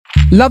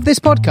Love this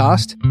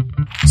podcast?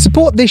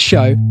 Support this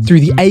show through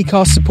the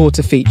Acast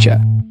supporter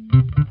feature.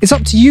 It's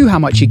up to you how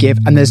much you give,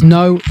 and there's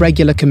no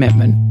regular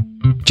commitment.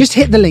 Just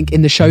hit the link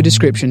in the show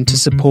description to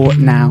support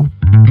now.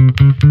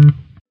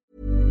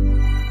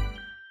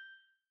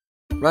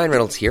 Ryan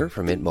Reynolds here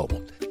from Mint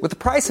Mobile. With the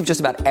price of just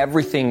about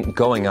everything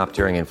going up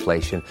during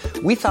inflation,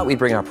 we thought we'd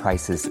bring our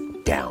prices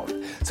down.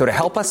 So to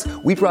help us,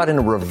 we brought in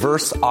a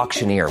reverse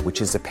auctioneer,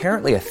 which is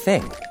apparently a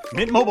thing.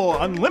 Mint Mobile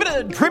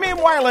Unlimited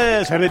Premium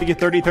Wireless. How to get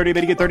 30, 30,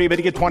 bit to get 30, bit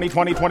to get 20,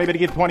 20, 20, bit to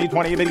get 20,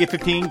 20, bit to get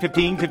 15,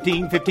 15,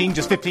 15, 15,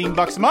 just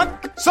 $15 a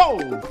month?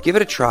 Sold! Give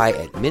it a try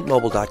at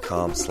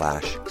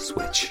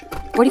mintmobile.com/switch.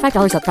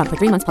 $45 up front for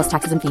 3 months plus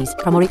taxes and fees.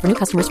 Promo rate for new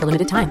customers for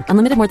limited time.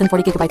 Unlimited more than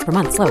 40 gigabytes per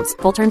month. Slows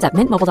full terms at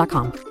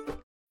mintmobile.com.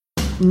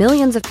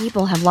 Millions of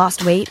people have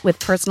lost weight with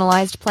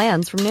personalized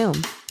plans from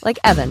Noom. Like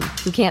Evan,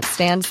 who can't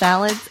stand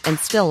salads and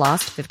still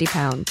lost 50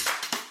 pounds.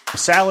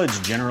 Salads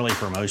generally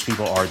for most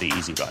people are the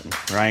easy button,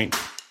 right?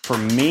 For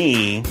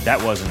me,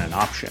 that wasn't an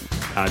option.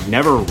 I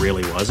never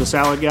really was a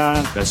salad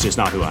guy. That's just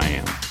not who I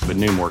am. But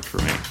Noom worked for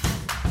me.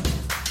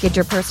 Get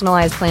your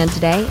personalized plan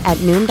today at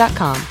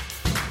Noom.com.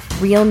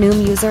 Real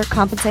Noom user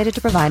compensated to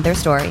provide their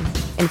story.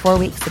 In 4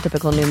 weeks, the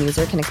typical Noom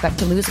user can expect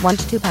to lose 1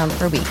 to 2 pounds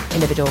per week.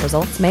 Individual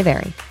results may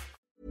vary.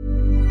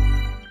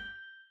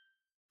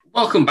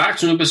 Welcome back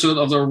to an episode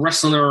of the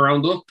Wrestling Hour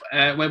Roundup,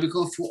 where we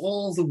go through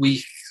all the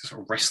week's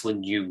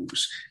wrestling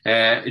news.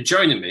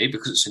 Joining me,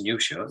 because it's a new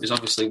show, is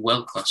obviously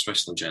world-class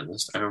wrestling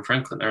journalist Aaron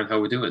Franklin. Aaron, how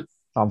are we doing?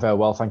 I'm very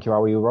well, thank you.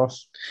 How are you,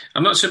 Ross?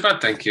 I'm not so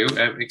bad, thank you.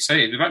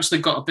 Excited. We've actually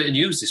got a bit of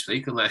news this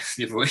week, unlike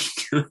the other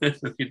week.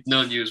 We've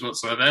no news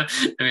whatsoever.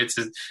 I mean,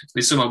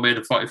 we somehow made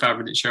a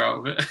 45-minute show out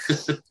of it.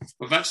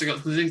 We've actually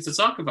got some things to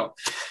talk about.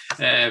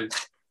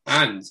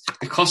 And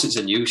because it's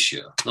a news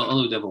show, not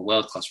only do we have a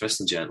world-class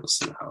wrestling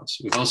journalist in the house,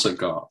 we've also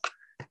got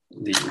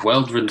the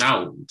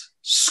world-renowned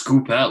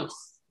Scoop L,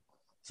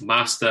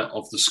 master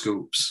of the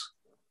scoops.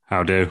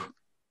 How do?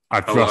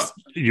 I trust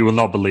you will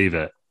not believe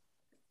it.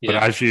 Yeah.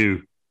 But as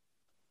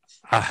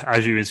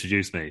you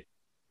introduced me,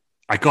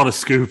 I got a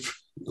scoop.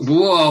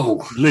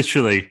 Whoa!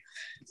 Literally.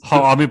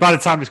 I mean, by the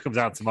time this comes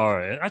out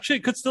tomorrow, actually,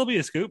 it could still be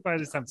a scoop by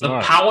this time tomorrow.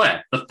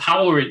 The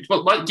power.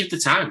 Well, give the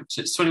time.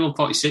 So it's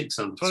 21:46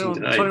 on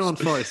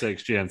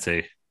 21:46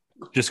 GMT.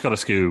 Just got a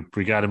scoop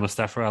regarding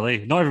Mustafa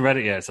Ali. Not even read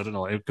it yet, so I don't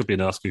know. It could be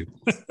no scoop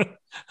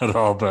at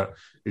all, but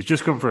it's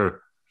just come through.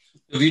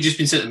 Have you just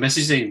been sent a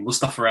message saying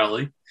Mustafa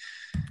Ali?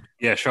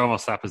 Yeah, Sean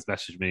Mustafa's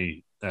messaged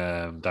me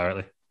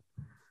directly.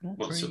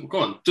 Go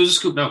on, do the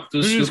scoop now.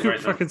 Do the scoop right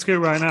now. Fucking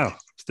scoop right now.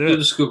 Let's do it. Do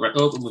the scoop right.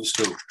 Open with the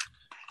scoop.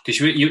 Because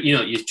you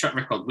know your track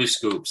record with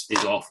scoops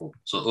is awful.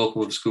 So open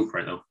with the scoop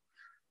right now.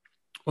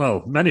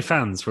 Well, many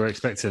fans were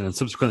expecting and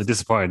subsequently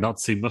disappointed not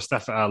to see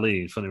Mustafa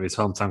Ali in front of his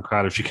hometown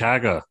crowd of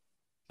Chicago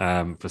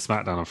for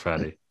SmackDown on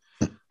Friday.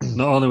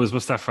 Not only was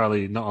Mustafa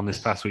Ali not on this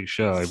past week's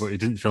show, but he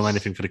didn't film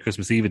anything for the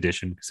Christmas Eve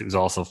edition because it was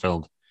also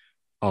filmed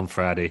on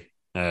Friday,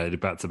 the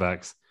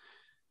back-to-backs.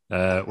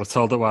 We're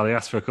told that while he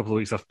asked for a couple of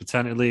weeks off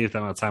paternity leave, that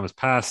amount of time has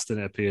passed, and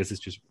it appears there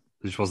just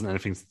wasn't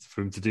anything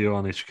for him to do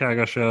on his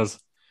Chicago shows.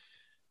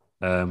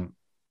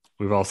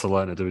 We've also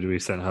learned that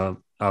WWE sent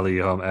Ali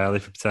home early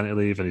for paternity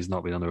leave, and he's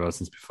not been on the road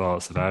since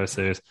before Survivor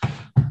Series.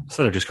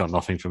 So they've just got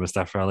nothing from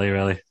Mustafa Ali,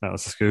 really. That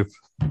was the scoop.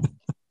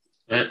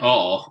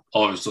 Or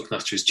he's looking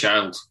after his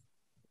child.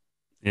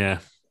 Yeah.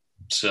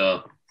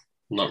 So,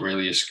 not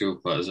really a scoop,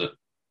 but is it?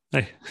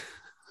 Hey.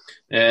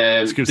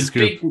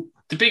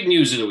 The big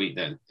news of the week,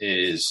 then,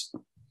 is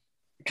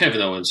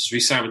Kevin Owens has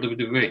re-signed with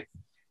WWE.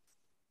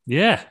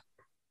 Yeah.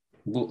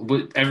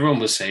 Everyone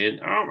was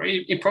saying,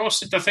 he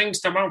posted the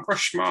things to Mount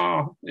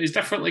Rushmore. He's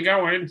definitely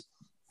going.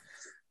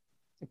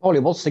 He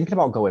probably was thinking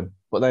about going,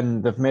 but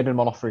then they've made him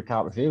on offer he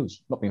can't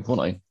refuse. Not being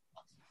funny.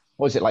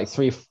 What is it, like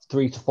 3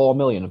 to 4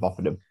 million have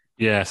offered him?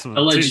 Yeah.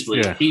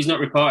 Allegedly. Yeah. He's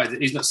not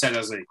reported. He's not said,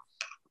 has he?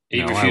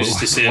 He refuses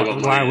to say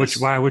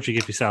why would you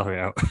give your salary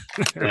out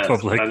in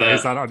public?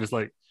 Is that not just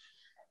like,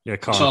 yeah,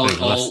 can't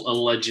it's all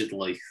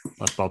allegedly.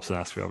 That's Bob's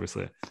asked for,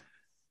 obviously.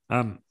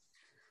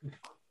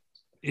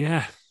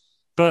 Yeah.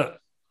 But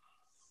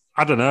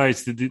I don't know.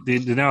 They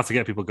know how to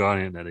get people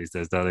going in there these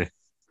days, don't they?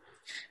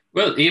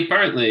 Well, he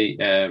apparently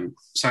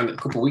signed it a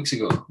couple of weeks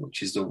ago,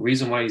 which is the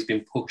reason why he's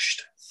been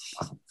pushed,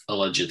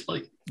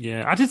 allegedly.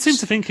 Yeah, I did seem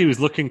to think he was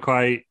looking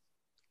quite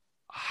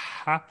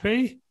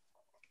happy.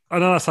 I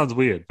know that sounds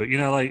weird, but,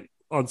 like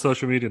on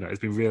social media now, he's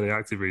been really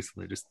active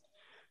recently, just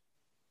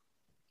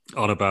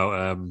on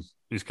about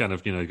he's kind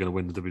of, going to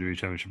win the WWE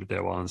Championship at day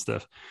one and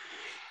stuff.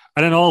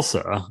 And then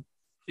also,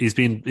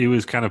 he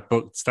was kind of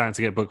starting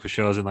to get booked for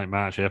shows in like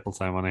March, April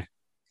time, wasn't he?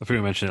 I think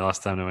we mentioned it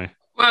last time, didn't we?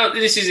 Well,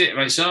 this is it,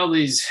 right? So all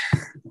these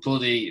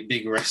bloody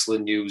big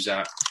wrestling news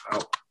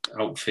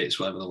outfits,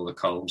 whatever they want to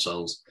call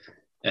themselves,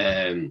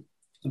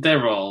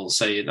 they're all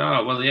saying,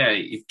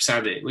 he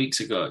signed it weeks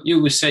ago.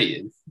 You were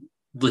saying,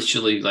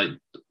 literally, like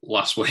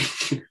last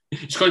week,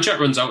 his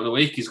contract runs out in a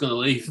week, he's going to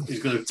leave.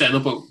 He's going to turn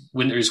up at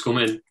winter is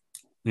coming.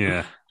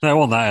 Yeah. No, it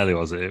wasn't that early,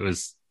 was it? It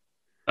was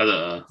I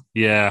don't know.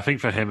 Yeah, I think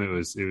for him it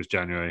was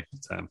January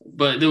time.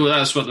 But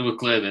that's what they were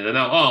claiming. And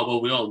now,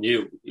 we all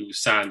knew he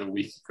was signed a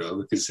week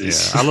ago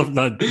because I love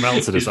that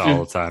Meltzer does that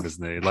all the time,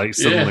 isn't he? Like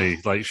suddenly,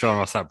 like Sean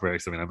Ross that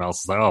breaks. I mean, and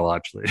Meltzer's like, "Oh, well,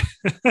 actually,"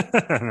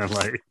 and I'm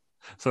like,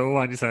 "So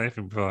why did you say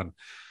anything before?"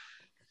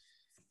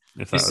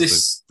 Has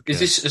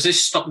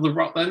this stopped the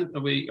rot then?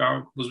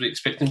 Was we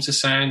expecting to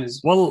sign?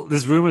 Well,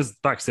 there's rumours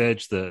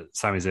backstage that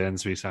Sami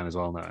Zayn's re-signed as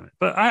well now.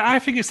 But I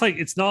think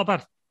it's not a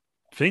bad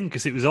thing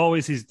because it was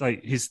always his.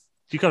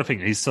 You got to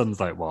think his son's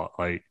like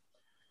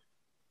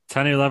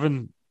 10 or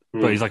 11,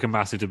 but he's like a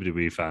massive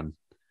WWE fan.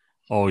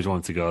 Always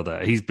wanted to go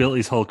there. He's built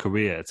his whole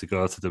career to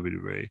go to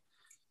WWE,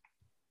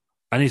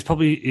 and he's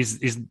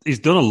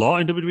done a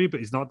lot in WWE, but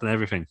he's not done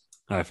everything.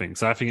 I think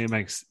so. I think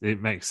it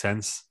makes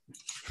sense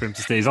for him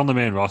to stay. He's on the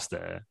main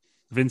roster.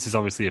 Vince is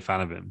obviously a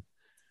fan of him.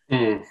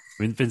 I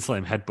mean, Vince let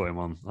him headbutt him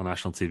on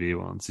national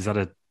TV once. He's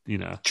had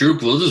Drew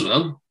Blood as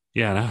well.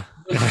 Yeah,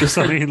 I know.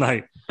 So, I mean,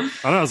 I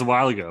know it was a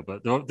while ago,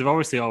 but they've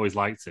obviously always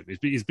liked him.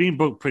 He's been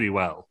booked pretty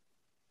well.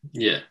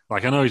 Yeah. I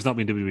know he's not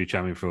been WWE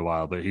champion for a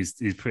while, but he's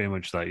pretty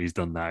much he's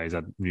done that. He's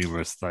had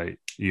numerous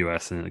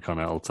US and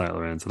Intercontinental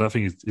title reigns. I don't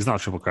think he's not a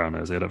Triple Crown,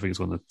 is he? I don't think he's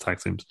won the tag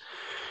teams.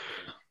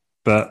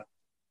 But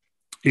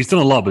he's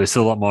done a lot, but there's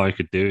still a lot more he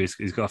could do.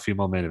 He's got a few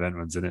more main event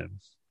runs in him.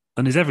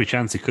 And there's every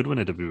chance he could win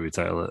a WWE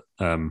title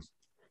at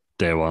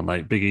day one.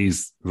 Like Big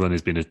E's run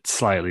has been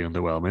slightly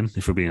underwhelming,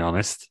 if we're being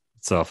honest,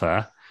 so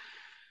far.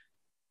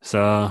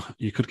 So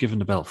you could give him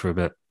the belt for a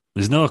bit.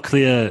 There's no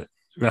clear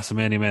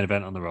WrestleMania main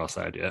event on the Raw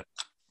side yet.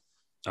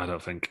 I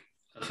don't think.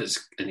 If it's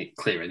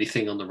clear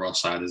anything on the Raw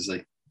side, is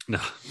he? No.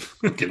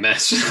 Fucking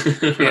mess.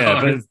 Yeah,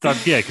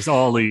 but because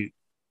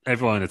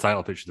everyone in the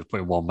title picture have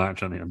put one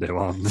match on it on day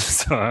one.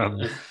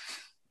 So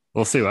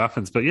we'll see what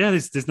happens. But yeah,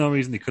 there's no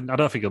reason he couldn't. I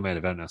don't think he'll main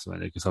event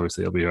WrestleMania because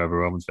obviously it'll be whoever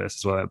Roman's face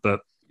as well.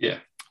 But yeah,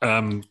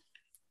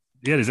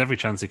 there's every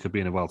chance he could be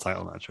in a world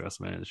title match at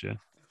WrestleMania this year.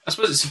 I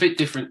suppose it's a bit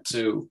different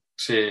to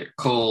say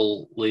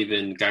Cole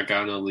leaving,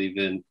 Gargano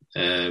leaving,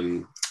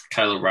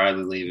 Kyle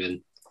O'Reilly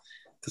leaving,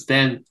 because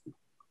then.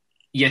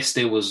 Yes,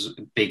 there was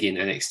big in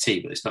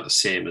NXT, but it's not the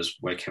same as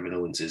where Kevin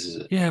Owens is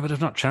it? Yeah, but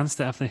they've not chanced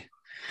it, have they?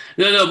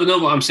 No,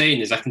 what I'm saying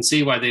is I can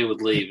see why they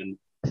would leave, and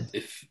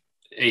if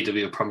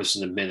AEW are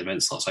promising them main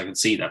event slots, I can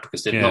see that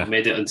because they've not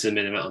made it into the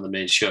main event on the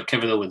main show.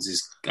 Kevin Owens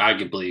is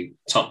arguably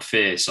top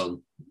face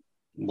on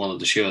one of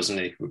the shows,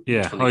 isn't he?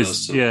 Yeah,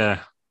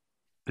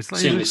 It's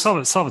like it's sort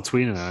of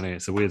tweening now, isn't it?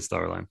 It's a weird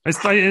storyline.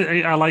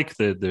 I like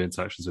the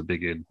interactions with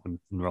Big E and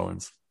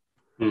Rollins.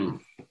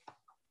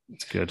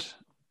 It's good.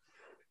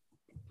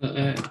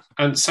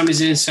 And Sami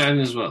Zayn signed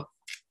as well.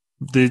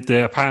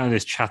 Apparently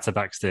there's chatter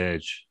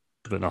backstage,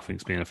 but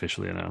nothing's been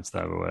officially announced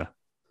either way.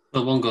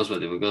 Well, one goes where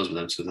the other goes with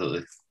them, so don't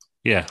they?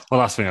 Yeah, well,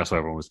 that's why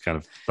everyone was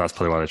that's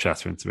probably why they're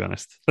chattering, to be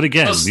honest. But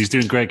again, he's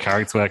doing great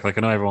character work.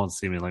 I know everyone wants to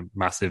see him in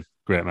massive,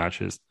 great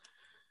matches.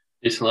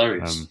 It's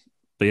hilarious.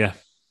 But yeah.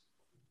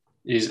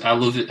 I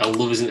love it. I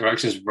love his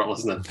interactions with Brock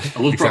Lesnar.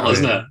 I love Brock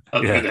Lesnar.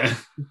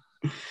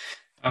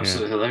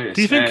 Absolutely hilarious.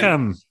 Do you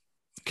think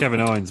Kevin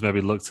Owens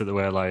maybe looked at the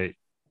way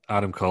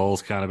Adam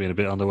Cole's kind of been a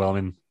bit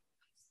underwhelming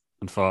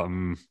and thought,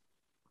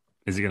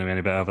 is he going to be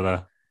any better over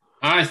there?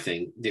 I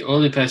think the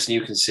only person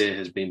you can say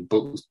has been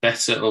booked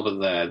better over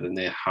there than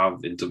they have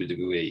in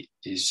WWE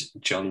is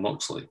Jon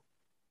Moxley.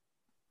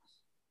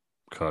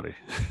 Cody,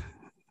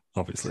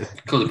 obviously.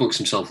 Cody books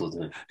himself,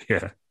 doesn't he?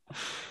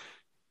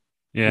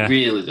 Yeah.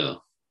 Really,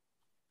 though.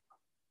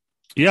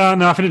 Yeah,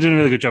 no, I think they're doing a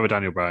really good job with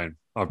Daniel Bryan.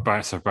 Or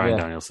Brian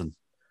Danielson.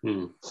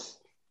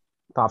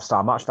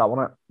 5-star match, that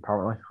one,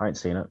 apparently. I ain't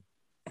seen it.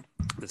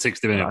 The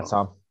 60-minute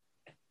one.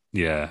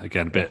 Yeah,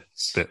 again, bit.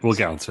 We'll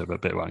get onto it, but a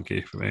bit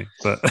wanky for me.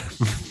 But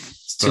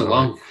it's too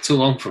long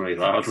for me.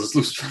 I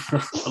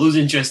lose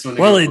interest when.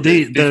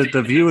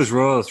 The viewers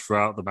rose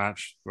throughout the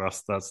match,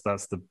 Ross. That's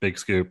the big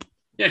scoop.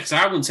 Yeah, because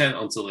I wouldn't turn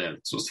it until the end.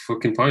 So what's the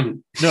fucking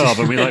point? No,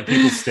 but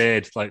people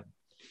stayed.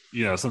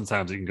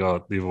 Sometimes it can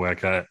go the other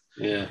way.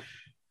 Yeah.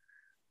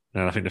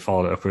 And I think they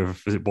followed it up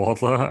with, is it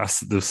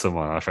Wardlow? There's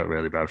someone I felt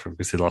really bad for him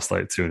because he lost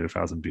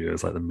 200,000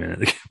 viewers the minute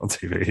they came on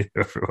TV.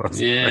 Whoever it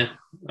was. Yeah,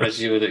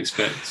 as you would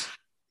expect.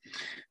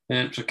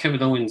 So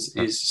Kevin Owens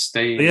is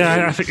staying. But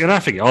yeah, I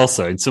think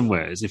also in some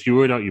ways, if you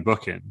word out your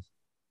booking,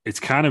 it's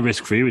kind of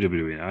risk free with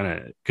WWE, isn't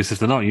it? Because if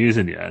they're not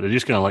using you, they're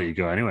just going to let you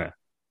go anyway.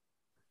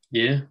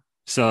 Yeah.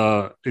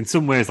 So in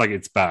some ways,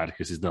 it's bad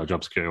because there's no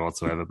job security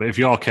whatsoever. But if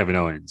you're Kevin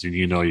Owens and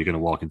you're going to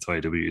walk into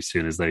AEW as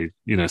soon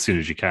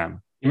as you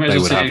can. You might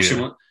as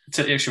well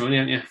take the extra money,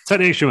 haven't you? Take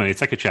the extra money,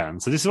 take a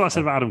chance. So this is what I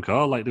said about Adam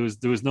Cole.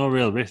 There was no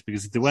real risk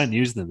because if they weren't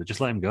using them, they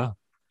just let him go.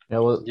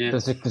 Yeah,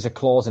 there's a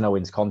clause in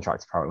Owens'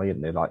 contract apparently,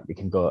 isn't there? He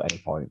can go at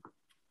any point.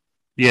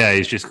 Yeah,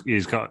 he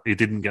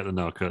didn't get the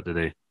no cut, did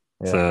he?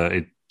 Yeah. So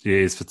it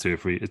is for 2 or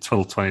 3. It's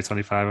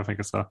 2025, I think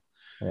I saw.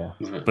 Yeah,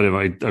 but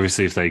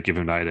obviously if they give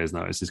him 90 days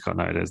notice, he's got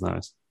 90 days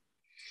notice.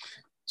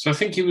 So I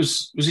think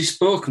was he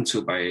spoken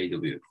to by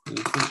AEW?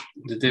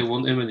 Did they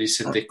want him and he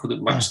said they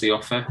couldn't match the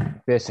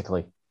offer?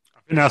 Basically.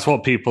 I think that's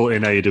what people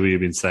in AEW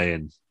have been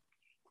saying.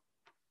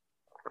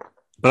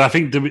 But I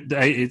think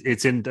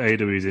it's in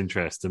AEW's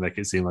interest to make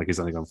it seem like he's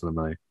only gone for the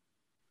money.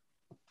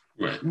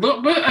 Right.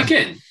 But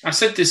again, I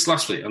said this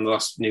last week on the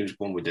last news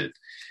one we did.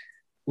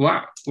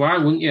 Why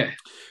wouldn't you?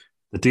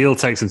 The deal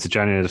takes him to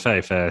January the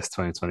 31st,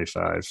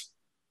 2025.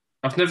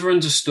 I've never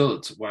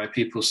understood why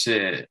people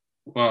say,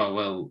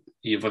 well,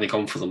 you've only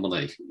gone for the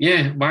money.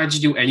 Yeah, why did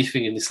you do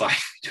anything in this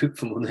life? You do it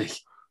for money.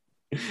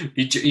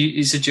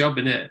 It's a job,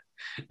 innit?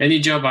 Any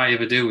job I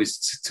ever do is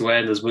to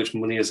earn as much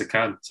money as I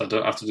can, so I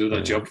don't have to do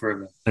that job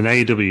forever. An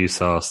AEW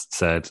source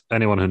said,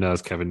 anyone who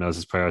knows Kevin knows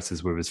his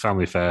priorities were his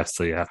family first,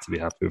 so you have to be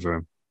happy with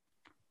him.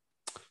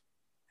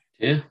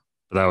 Yeah.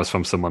 But that was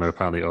from someone who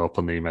apparently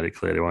openly made it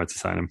clear they wanted to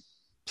sign him.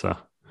 So,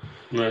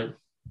 right.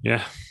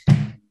 Yeah.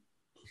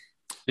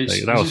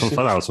 That was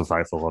from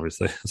Fightful,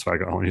 obviously. That's where I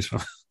got all news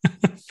from.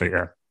 But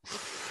yeah.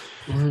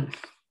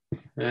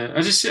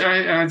 I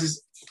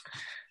just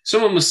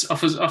someone must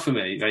offer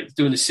me, like,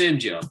 doing the same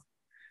job,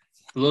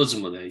 loads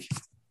of money,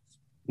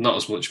 not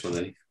as much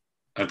money.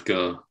 I'd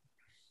go,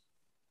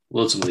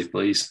 loads of money,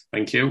 please.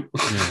 Thank you.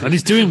 Yeah. And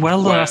he's doing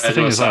well, though. That's the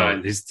thing as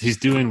well. He's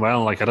doing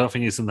well. Like, I don't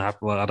think he's unhappy.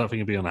 Well, I don't think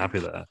he'd be unhappy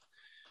there.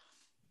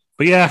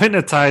 But yeah, I think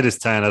the tide is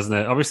turned, hasn't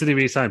it? Obviously, they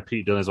re-signed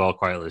Pete Dunne as well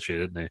quietly this year,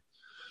 didn't they?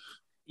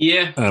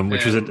 Yeah.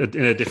 Which was in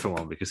a different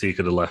one because he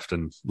could have left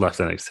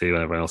NXT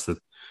when everyone else did.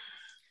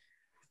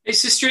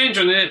 It's a strange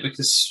one, isn't it?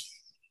 Because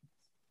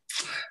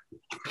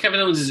Kevin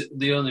Owens is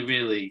the only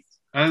really.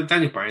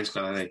 Daniel Bryan's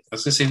gone, I think. I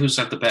was going to say who's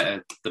had the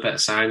better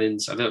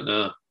signings. I don't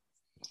know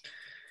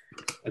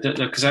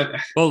because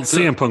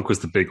CM Punk was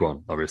the big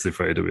one, obviously,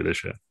 for AEW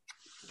this year.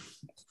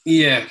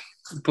 Yeah,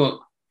 but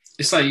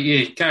it's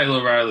like Kyle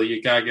O'Reilly,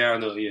 you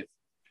Gargano, you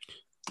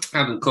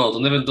Adam Cole.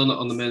 They've never done it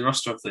on the main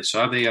roster of this.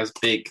 So are they as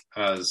big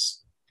as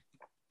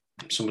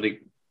somebody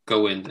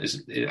going? Are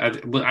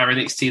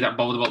NXT that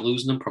bothered about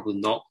losing them? Probably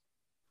not.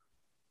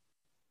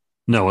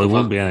 No, it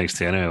won't be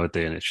NXT anyway, would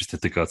they? And it's just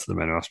if they go to the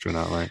main roster and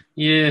out, like.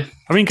 Yeah.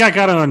 I mean,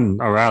 Gargano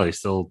and O'Reilly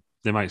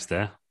they might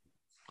stay.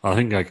 I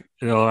think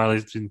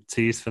O'Reilly's been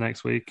teased for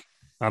next week.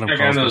 Adam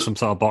Cole's got some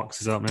sort of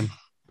boxes opening.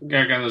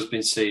 Gargano's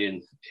been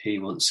saying he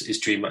wants his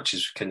dream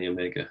matches with Kenny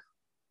Omega.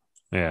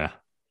 Yeah.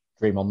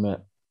 Dream on, mate.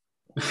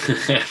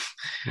 Yeah.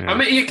 I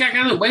mean,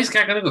 Gargano, where's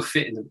Gargano going to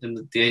fit in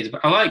the age?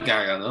 I like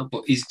Gargano,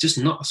 but he's just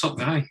not a top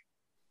guy.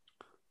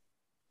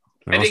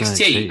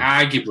 NXT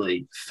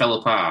arguably fell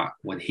apart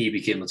when he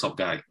became the top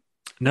guy.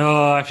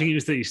 No, I think it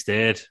was that he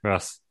stayed,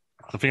 Ross.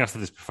 I think I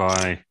said this before.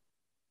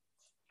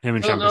 Him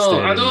and Ciampa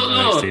stayed in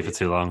NXT for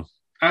too long.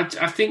 I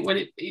think when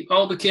it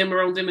all became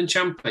around him and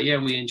Ciampa, yeah,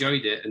 we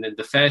enjoyed it. And then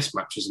the first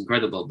match was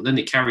incredible. But then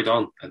they carried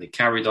on. And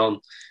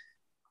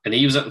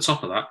he was at the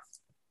top of that.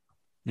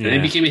 Yeah. And then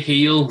he became a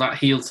heel. That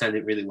heel turn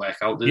didn't really work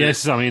out, did it?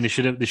 Yes, I mean, they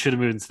should have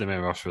moved into the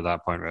main roster at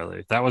that point,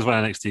 really. That was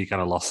when NXT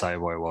kind of lost sight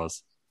of what it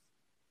was.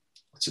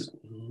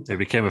 It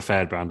became a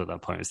fair brand at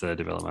that point instead of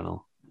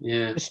developmental.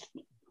 Yeah. Just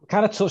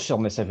kind of touched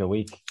on this every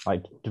week.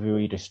 Like,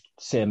 WWE just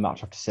same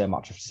match after same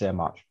match after same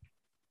match.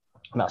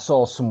 And I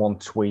saw someone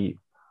tweet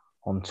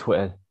on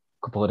Twitter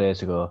a couple of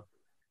days ago.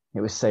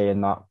 It was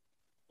saying that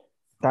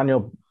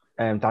Daniel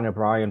Bryan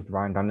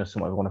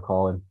Danielson, whatever you want to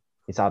call him,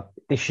 he's had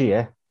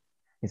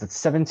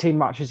 17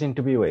 matches in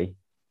WWE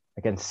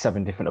against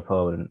 7 different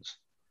opponents.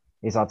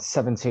 He's had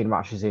 17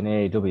 matches in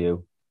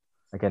AEW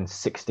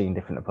against 16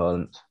 different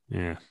opponents.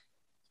 Yeah.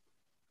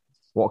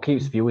 What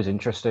keeps viewers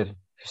interested? If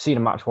you've seen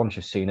a match once,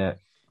 you've seen it.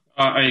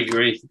 I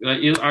agree.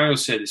 I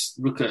always say this.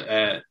 Look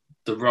at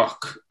The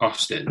Rock,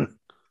 Austin.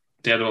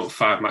 They had about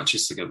 5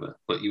 matches together,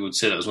 but you would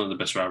say that was one of the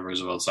best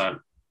rivalries of all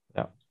time.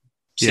 Yeah.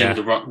 Same with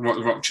The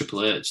Rock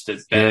Triple H.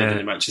 They've barely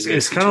any matches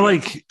against It's kind of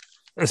like,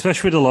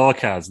 especially with the lower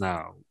cards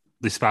now,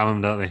 they spam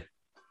them, don't they?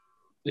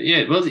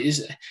 Yeah, well,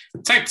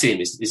 tag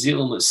team is the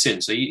ultimate sin.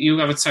 So you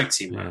have a tag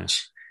team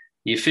match.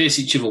 You face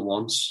each other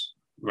once,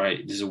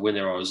 right? There's a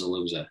winner or there's a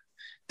loser.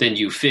 Then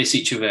you face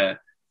each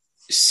other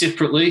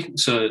separately.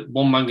 So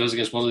one man goes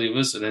against one of the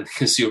others, and then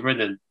against the other, and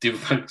then the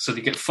other man. So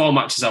you get 4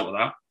 matches out of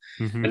that.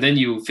 Mm-hmm. And then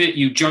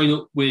you join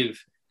up with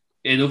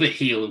another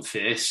heel and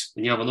face,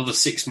 and you have another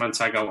 6-man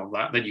tag out of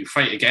that. Then you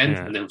fight again,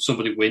 and then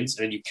somebody wins,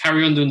 and then you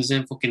carry on doing the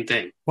same fucking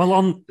thing.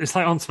 Well, it's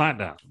like on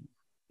SmackDown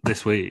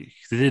this week,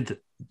 they did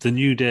the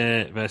New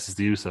Day versus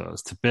the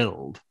Usos to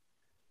build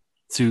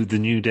to the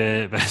New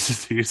Day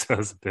versus the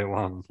Usos day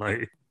one.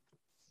 Like,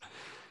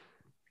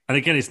 and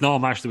again, it's not a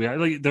match that we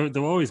like.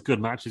 They're always good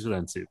matches with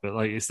them too, but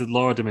like it's the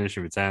lower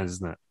diminishing returns,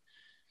 isn't it?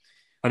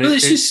 And well,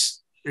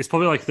 it's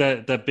probably like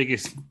their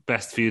biggest,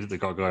 best feud that they've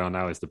got going on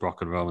now is the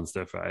Brock and Roman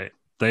stuff, right?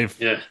 They've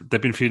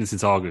been feuding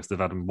since August. They've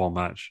had 1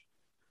 match.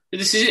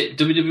 This is it,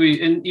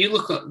 WWE. And you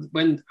look at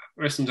when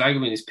wrestling's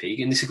argument is peak,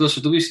 and this goes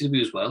for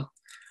WCW as well,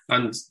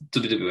 and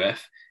WWF.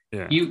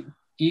 Yeah.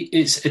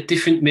 It's a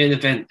different main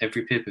event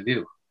every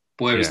pay-per-view.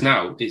 Whereas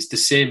now, it's the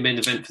same main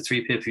event for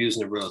 3 pay-per-views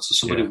in a row, so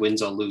somebody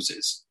wins or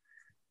loses.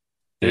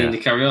 And then they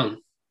carry on.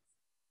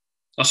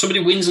 Or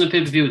somebody wins on a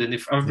pay-per-view, then they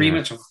have a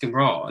rematch on fucking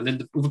Raw, and then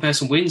the other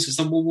person wins. It's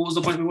like, well, what was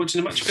the point of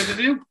watching a match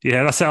pay-per-view?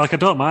 Yeah, that's it. Like, I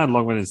don't mind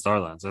long-winning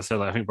storylines. I said,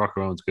 like, I think Brock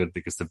and Roman's good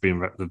because they've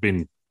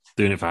been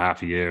doing it for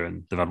half a year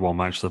and they've had 1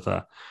 match so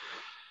far.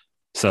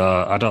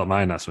 So I don't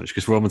mind that so much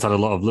because Roman's had a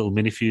lot of little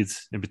mini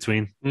feuds in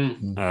between,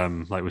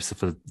 Mm. like with stuff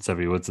for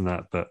Xavier Woods and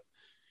that. But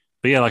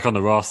yeah, like on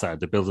the Raw side,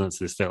 they're building it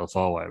to this fatal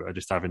four-way, but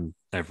just having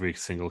every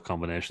single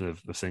combination of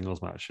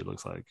singles match, it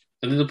looks like.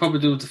 And then they'll probably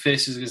do the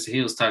faces against the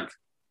heels tag.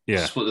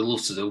 Yeah. That's what they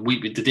love to do.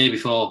 The day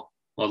before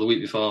or the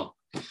week before.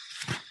 Do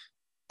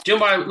you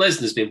know why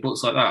Lesnar's been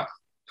booked like that?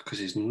 Because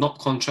he's not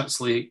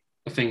contractually,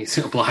 I think he's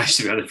obliged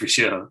to be on every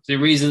show. The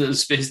reason that they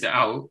spaced it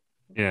out.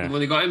 Yeah. When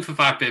they got him for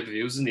 5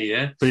 pay-per-views in the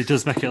year. But it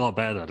does make it a lot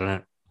better, though,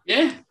 doesn't it?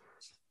 Yeah.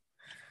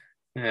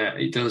 Yeah,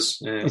 it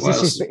does.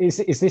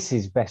 Is this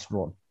his best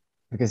run?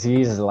 Because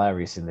he is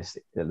hilarious in this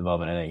at the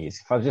moment, and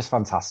he's just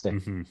fantastic.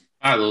 Mm-hmm.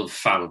 I love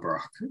Final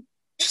Brock.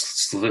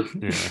 Just love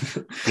him. Yeah.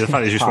 The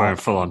fact he's just wearing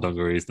full-on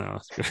dungarees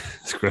now,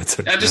 it's great.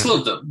 I just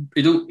love that.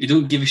 He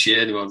don't give a shit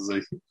anymore, does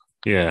he?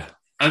 Yeah.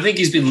 I think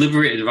he's been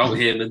liberated about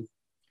Heyman.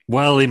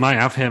 Well, he might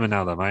have Heyman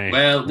now, though, might he?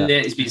 Well,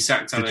 yeah, he's been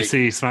sacked. Did you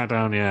see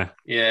SmackDown? Yeah.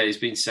 Yeah, he's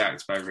been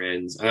sacked by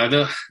Reigns, and I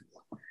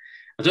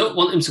don't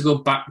want him to go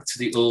back to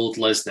the old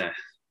Lesnar.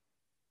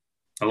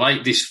 I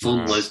like this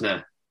fun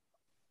Lesnar.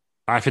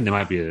 I think there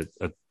might be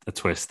a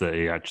twist that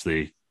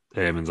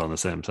Heyman's on the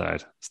same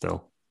side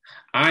still.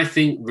 I don't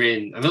think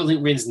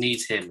Reigns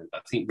needs Heyman.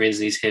 I think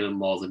Reigns needs Heyman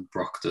more than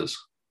Brock does.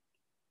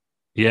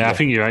 Yeah, I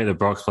think you're right that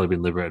Brock's probably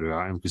been liberated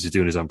without him because he's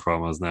doing his own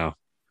promos now.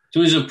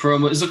 Doing his own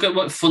promos. Look at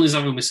what fun he's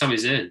having with Sami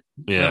Zayn.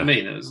 Yeah. You know what I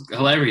mean? It was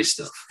hilarious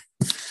stuff.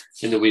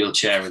 In the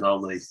wheelchair and all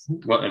the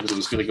whatever that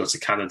was going to go to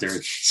Canada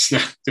and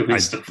doing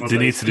stuff. They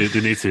need to do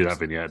that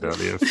vignette, don't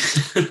they?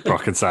 Of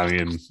Brock and Sammy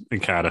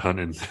and Carter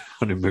hunting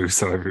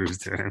moves, whatever he was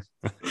doing.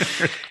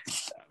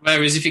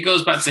 Whereas if he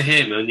goes back to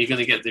him, and you're going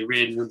to get the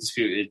reigning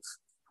undisputed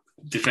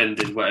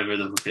defending whatever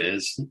the fuck it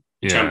is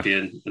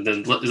champion, and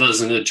then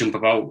Lesnar's going to jump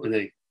about, and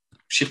he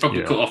should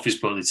probably cut off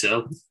his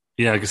ponytail.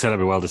 Yeah, like I said, I'd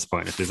be well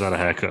disappointed if he's had a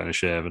haircut and a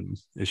shave, and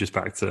it's just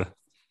back to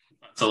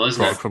Lesnar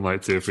Brock from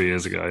like 2 or 3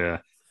 years ago. Yeah.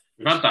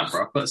 We've had that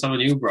Brock. Let's have a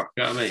new Brock.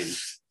 You know what I mean?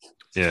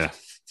 Yeah.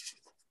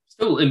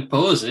 Still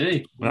imposing,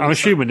 eh? Well, I'm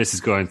assuming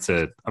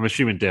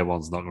day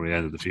one's not going to be the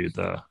end of the feud,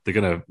 though. They're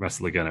going to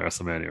wrestle again at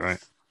WrestleMania, right?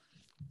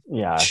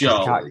 Yeah.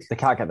 Sure. They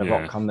can't get the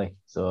Rock, can they?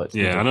 So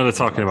I know they're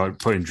talking about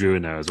putting Drew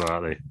in there as well,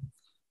 aren't they?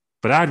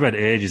 But I'd read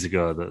ages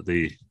ago that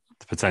the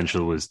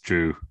potential was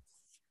Drew.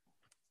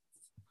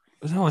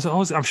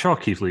 I'm sure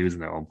Keith Lee was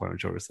in there at one point,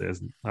 which obviously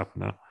hasn't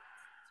happened now.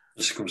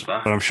 Just comes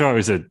back. But I'm sure it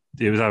was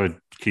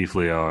either Keith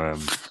Lee or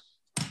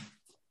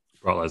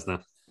Brock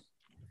Lesnar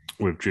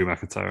with Drew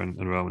McIntyre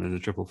and Roman in the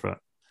triple threat.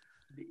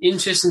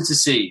 Interesting to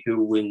see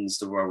who wins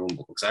the Royal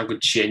Rumble because I've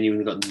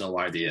genuinely got no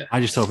idea. I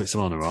just hope it's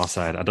someone on the Raw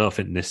side. I don't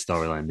think this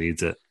storyline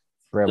needs it.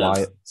 Bray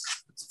Wyatt.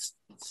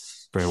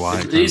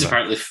 He's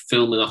apparently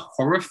filming a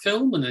horror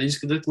film, and then he's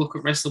going to look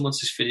at wrestling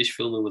once he's finished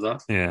filming with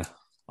that. Yeah.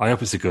 I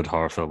hope it's a good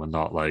horror film and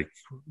not like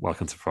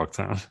Welcome to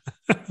Frogtown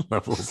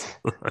levels.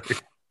 What are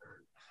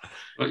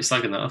you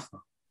slagging that off for?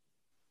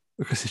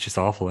 Because it's just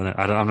awful, isn't it?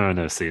 I've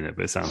never seen it,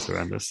 but it sounds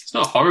horrendous. It's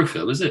not a horror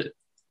film, is it?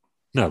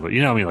 No, but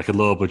you know what I mean? Like a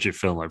low-budget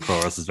film like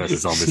Pro Wrestlers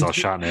vs. Zombies or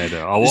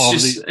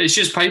Sharknado. It's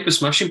just Piper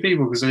smashing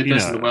people because they're the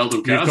best in the world who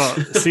You've can. got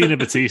Cena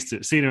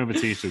and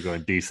Batista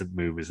going decent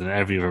movies, and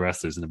every other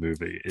wrestler's in the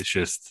movie. It's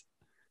just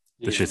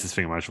the shittest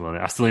thing imaginable.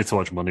 I still need to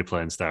watch Money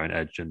Plane starring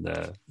Edge and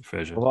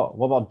Frazier.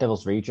 What about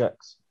Devil's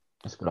Rejects?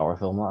 It's a good horror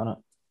film, isn't it?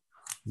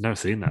 Never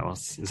seen that one.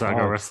 Is that a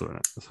good wrestler in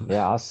it?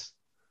 Yeah, it has.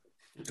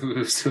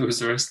 Who's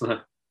the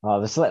wrestler? Oh,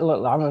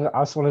 look,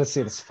 I just wanted to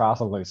see this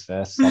fast on Luke's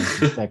face, so I'm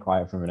just stay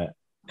quiet for a minute.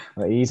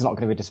 But he's not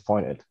going to be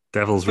disappointed.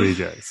 Devil's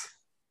Rejects.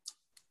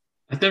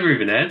 I've never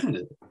even heard of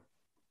it.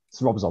 It's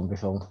a Rob Zombie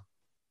film.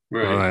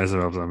 Right. It's a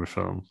Rob Zombie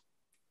film.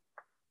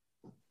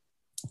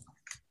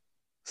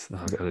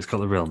 Oh God, it's got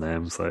the real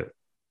names. Like,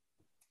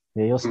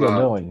 yeah, you'll still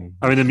knowing.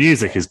 I mean, the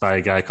music is by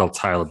a guy called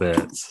Tyler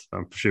Bates.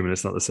 I'm presuming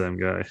it's not the same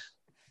guy.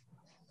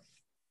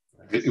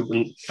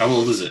 How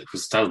old is it?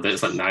 Because Tyler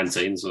Bates like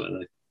 19,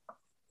 something.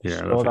 Yeah.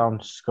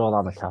 Scroll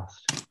down the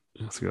cast.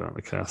 Let's go down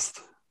the cast.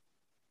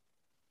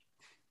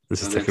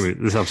 This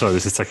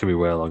is taking me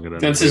way longer than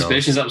the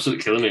anticipation is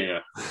absolutely killing me. Yeah.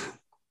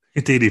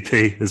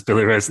 DDP is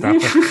Billy Ray Snapper.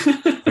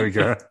 There we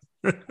go.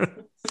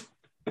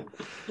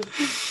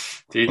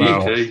 DDP.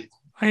 Wow.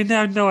 I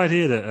had no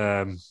idea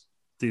that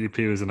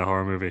DDP was in a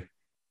horror movie.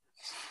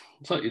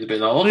 I thought you'd have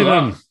been all over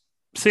that.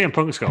 CM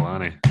Punk's got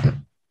one, hasn't he?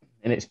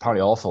 And it's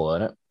probably awful,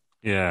 isn't it?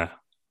 Yeah.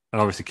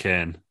 And obviously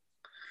Kane.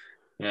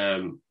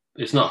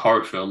 It's not a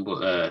horror film,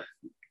 but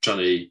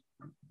John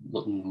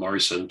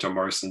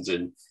Morrison's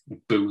in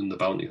Boone the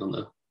Bounty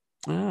Hunter.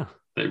 Ah.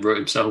 That he wrote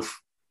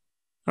himself.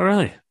 Oh,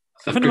 really?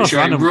 I'm pretty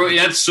sure he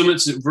had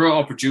wrote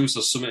or produced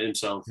or something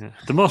himself. Yeah.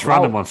 The most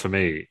random one for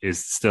me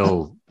is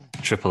still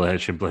Triple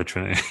H in Blade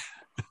Trinity.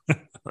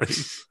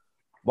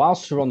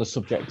 Whilst we're on the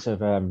subject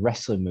of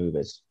wrestling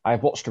movies,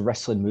 I've watched a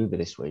wrestling movie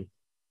this week.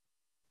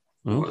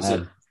 What is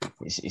it?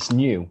 It's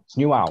new. It's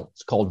new out.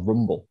 It's called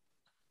Rumble.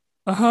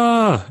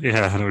 Yeah,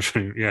 I know what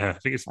you mean. Yeah, I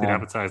think it's been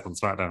advertised on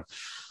SmackDown.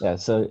 Yeah,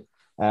 so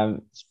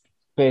it's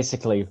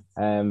basically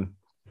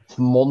it's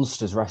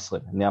monsters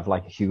wrestling, and they have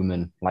like a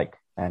human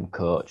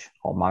coach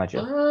or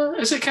manager.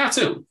 Is it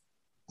cartoon?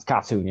 It's a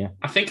cartoon, yeah.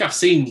 I think I've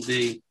seen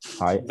the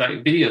Right.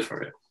 that video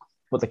for it.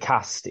 But the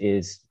cast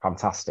is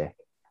fantastic.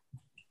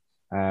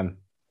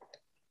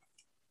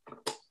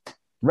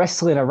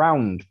 Wrestling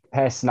around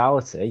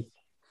personality,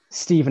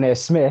 Stephen A.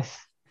 Smith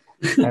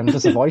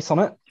does a voice on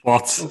it.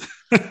 What?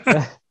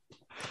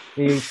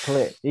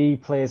 He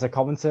plays a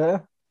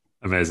commentator.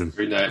 Amazing.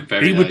 Very nice.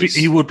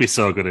 He would be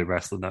so good at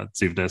wrestling. That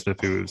Stephen A.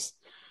 Smith.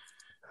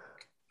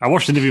 I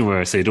watched an interview where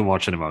I say he don't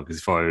watch anymore because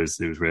he thought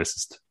he was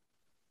racist.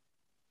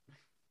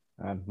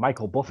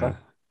 Michael Buffer,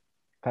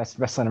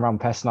 wrestling around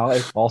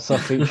personality, also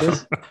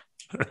features.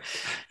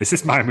 Is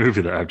this my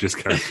movie that I've just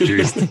kind of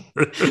produced?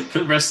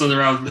 Wrestling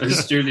around the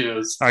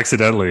studios.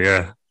 Accidentally,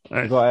 yeah.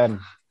 You've got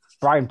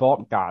Brian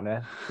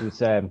Baumgartner,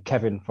 who's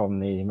Kevin from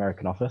the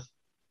American Office.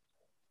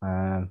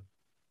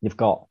 You've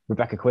got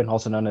Rebecca Quinn,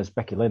 also known as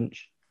Becky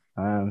Lynch.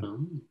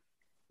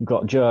 You've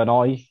got Joe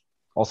Noy,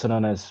 also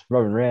known as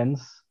Roman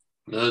Reigns.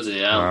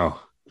 Bloody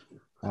hell.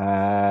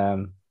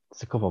 Wow.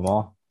 There's a couple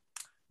more.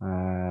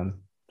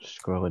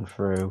 Scrolling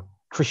through.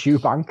 Chris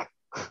Eubank.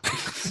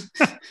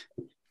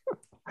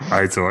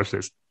 I had to watch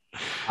this.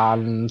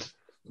 And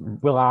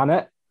Will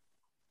Arnett.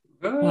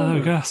 Oh, there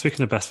we go.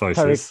 Speaking of best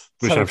voices,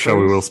 which I'm sure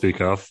we will speak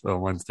of on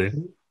Wednesday.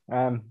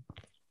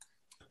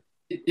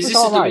 Is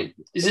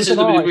this a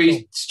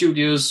WWE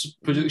Studios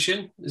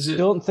production? Is it? I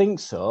don't think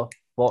so.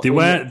 But They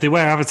were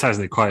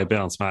advertising it quite a bit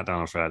on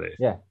SmackDown on Friday.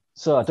 Yeah.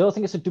 So I don't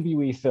think it's a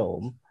WWE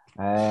film.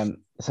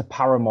 It's a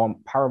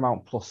Paramount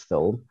Plus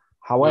film.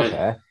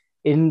 However,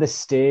 in the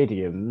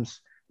stadiums,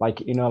 like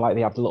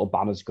they have the little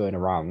banners going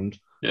around.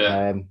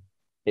 Yeah.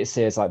 It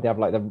says like they have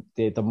like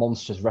the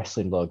Monsters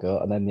Wrestling logo,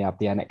 and then they have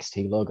the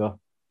NXT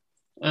logo.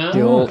 The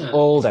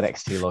old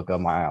NXT logo,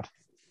 might add.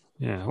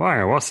 Yeah.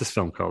 Why? What's this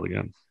film called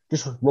again?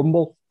 Just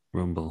Rumble.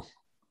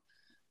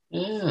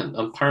 Yeah,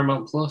 on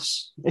Paramount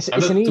Plus. It's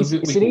an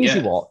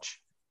easy watch.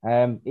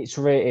 It's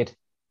rated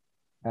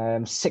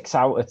 6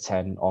 out of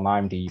 10 on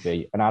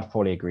IMDb, and I'd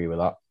probably agree with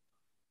that.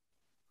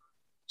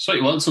 So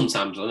you want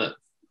sometimes, isn't it?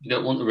 You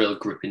don't want a real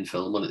gripping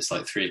film when it's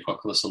like 3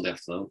 o'clock on a Sunday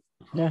afternoon.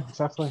 Yeah,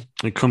 exactly.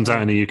 It comes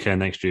out in the UK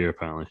next year,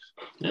 apparently.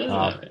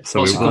 Yeah.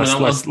 So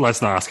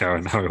let's not ask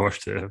Aaron how we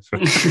watched it.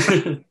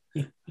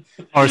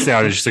 Obviously,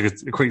 I just took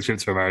a quick trip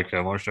to America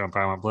and watched it on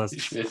Paramount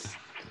Plus.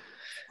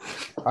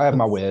 I have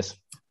my ways.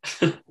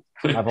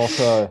 I've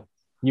also,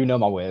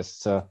 my ways.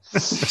 So,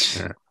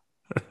 yeah.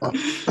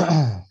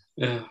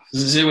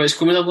 Does it say where it's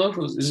coming on,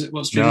 though? Is it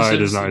what's no, it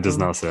does not. It does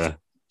not say. It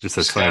just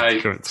says Sky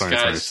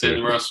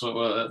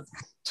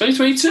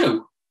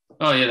 2022.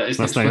 Oh yeah,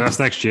 that's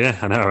next year.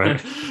 I know,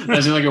 right?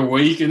 That's in like a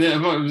week, isn't it?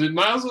 Was it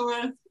miles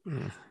away?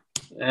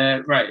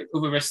 Right.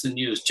 Other wrestling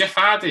news. Jeff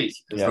Hardy.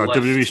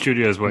 WWE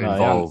Studios were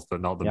involved,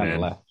 but not the main.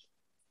 Left.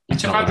 I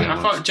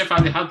thought Jeff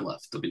Hardy had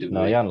left WWE.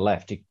 No, he hadn't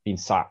left. He'd been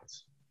sacked.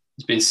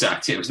 He's been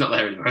sacked. Yeah, it was not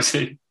there anymore.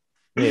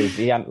 Yeah,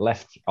 he hadn't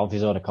left of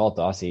his own accord,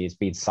 though. He's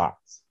been sacked.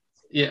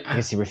 Yeah, I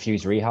guess he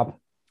refused rehab.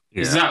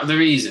 Yeah. Is that the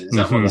reason? Is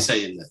that what you're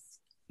saying? Then?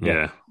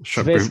 Yeah.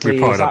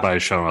 Reported by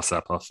Sean Ross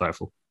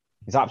Sappho.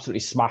 He's absolutely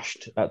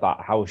smashed at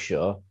that house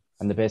show,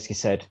 and they basically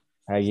said,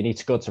 "You need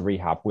to go to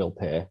rehab. We'll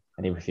pay,"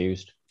 and he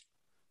refused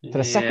for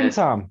the second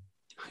time.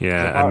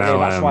 Yeah, and now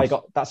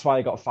that's why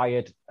he got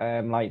fired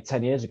like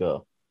 10 years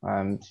ago,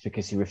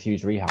 because he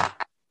refused rehab.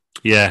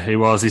 Yeah, he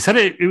was. He said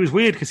it was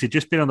weird because he'd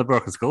just been on the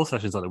Broken Skull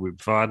sessions like the week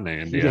before, hadn't he?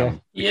 And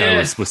he kind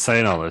of was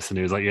saying all this, and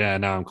he was like, "Yeah,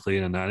 now I'm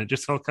clean," and it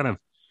just all kind of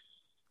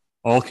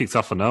all kicked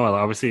off for nowhere.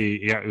 Like,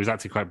 obviously, it was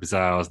actually quite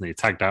bizarre, wasn't he? He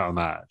tagged out a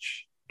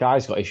match.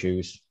 Guy's got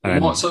issues.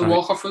 So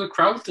walk off with the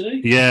crowd,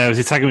 did he? Yeah, was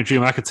he tagging with Drew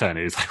McIntyre?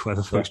 He was like, "Where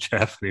the fuck's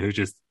Jeff?" And he was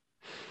just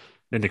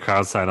in the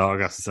crowd signing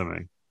autographs or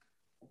something.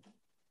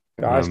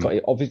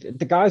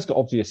 The guy's got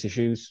obvious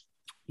issues.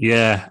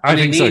 Yeah, I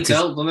think so. He needs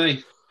help, doesn't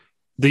he?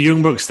 The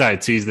Young Bucks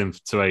started teasing him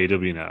to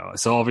AEW now.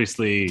 So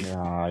obviously,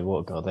 I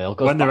won't go there.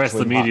 When the rest of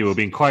the media were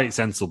being quite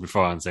sensible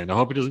before and saying, I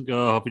hope he doesn't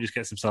go, I hope he just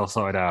gets himself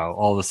sorted out,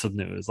 all of a sudden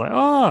it was like,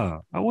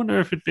 I wonder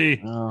if it'd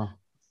be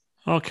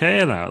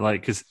okay now.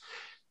 Like,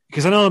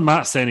 because I know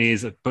Matt's saying he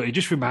is, but it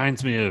just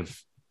reminds me of,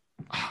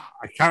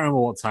 I can't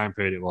remember what time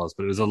period it was,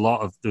 but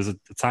there was a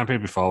time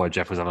period before where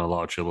Jeff was having a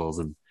lot of troubles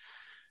and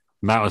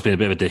Matt was being a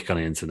bit of a dick on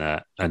the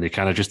internet, and they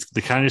kind of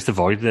just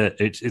avoided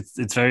it.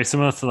 It's very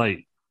similar to,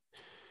 like,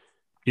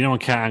 you know, when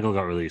Kurt Angle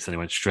got released and he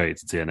went straight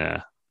to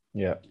TNA,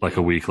 like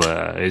a week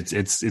later.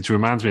 It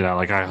reminds me of that.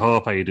 Like, I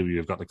hope AEW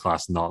have got the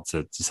class not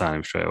to sign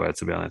him straight away.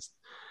 To be honest,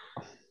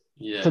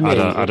 yeah,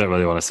 I don't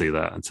really want to see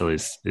that until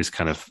he's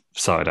kind of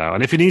sorted out.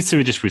 And if he needs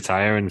to, just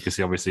retire, and because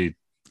he obviously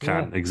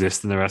can't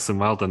exist in the wrestling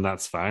world, then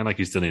that's fine. Like,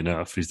 he's done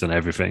enough. He's done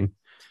everything.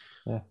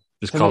 Yeah,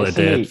 just call it a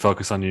day.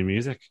 Focus on your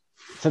music.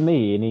 For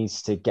me, he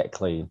needs to get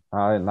clean.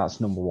 I think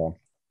that's number one.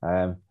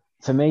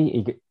 For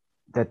me,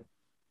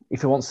 if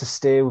he wants to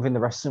stay within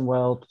the wrestling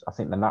world, I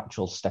think the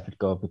natural step would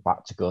go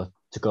back to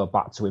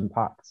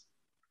Impact.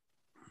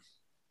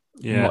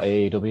 Yeah, not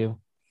AEW.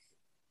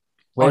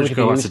 Or just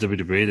go back to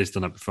WWE. They've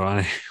done it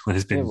before when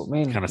it's been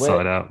kind of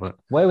sorted out. But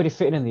where would he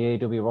fit in the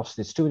AEW roster?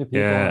 There's too many people.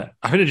 Yeah,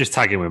 I think they'd just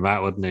tag him with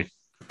Matt, wouldn't he?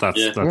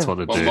 That's what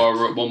they'd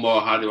do. One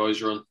more Hardy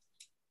Boys run.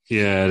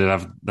 Yeah, they'd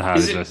have the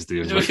Hardys versus the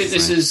Young Do we Bucks. think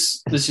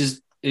this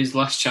is his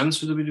last chance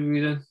for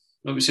WWE then?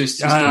 Obviously,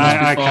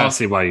 I can't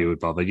see why you would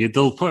bother.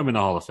 They'll put him in the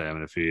Hall of Fame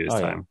in a few years'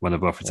 time when they're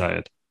both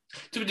retired.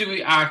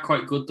 WWE are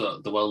quite good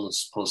at the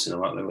wellness policy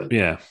now, aren't they? With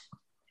Yeah.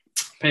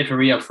 Pay for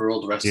rehab for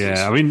all the rest of us.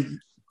 Yeah, I mean,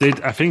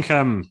 I think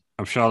I'm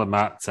sure that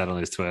Matt said on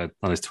his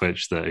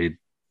Twitch that he'd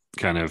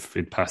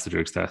passed the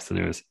drugs test and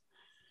it was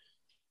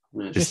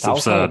it's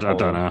absurd. I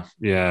don't know.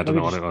 Yeah, I don't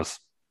know what it was.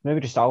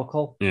 Maybe just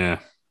alcohol. Yeah.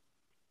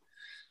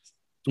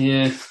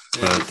 Yeah.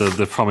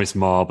 They promised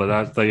more,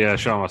 but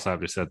Sean Ross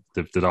Sapp just said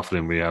they'd offered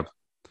him rehab.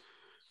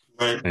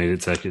 Right. And he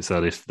didn't take it, so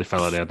they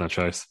felt like they had no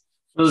choice.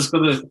 Well, he's got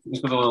to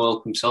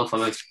help himself,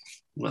 I think.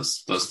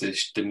 That's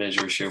the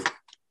major issue.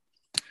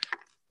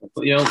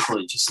 But yeah,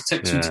 hopefully, just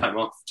take some time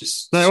off.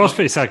 No, it was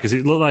pretty sad because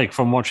it looked like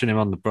from watching him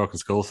on the Broken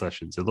Skull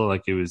sessions, it looked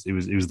like he was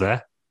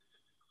there.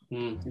 I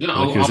don't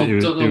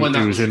know when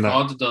that was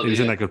recorded. He was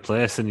in that good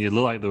place, and you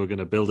look like they were going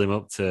to build him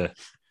up to.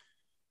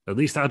 At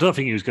least I don't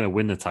think he was going to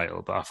win the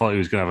title, but I thought he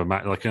was going to have a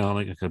match like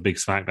a big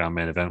SmackDown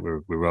main event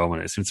with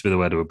Roman. It seemed to be the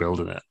way they were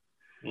building it.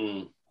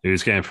 He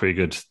was getting pretty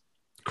good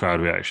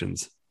crowd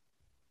reactions.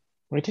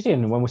 Well, he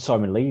did when we saw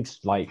him in Leeds,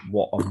 a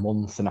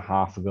month and a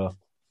half ago.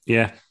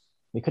 Yeah,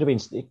 he could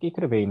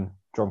have been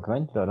drunk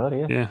and I don't know, do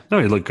you? Yeah, no,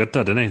 he looked good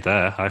though, didn't he?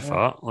 I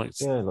thought,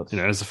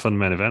 it was a fun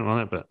main event,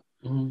 wasn't it? But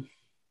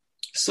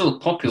still a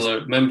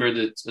popular member of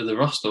the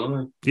roster,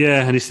 isn't he?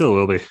 Yeah, and he still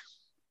will be.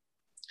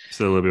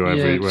 Still will be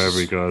wherever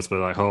he goes,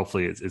 but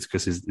hopefully it's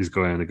because he's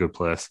going in a good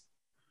place.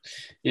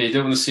 Yeah, you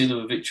don't want to see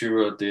another victory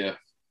road there.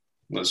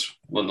 That's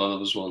what none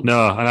of us want.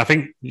 No, and I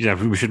think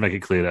we should make it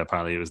clear that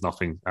apparently it was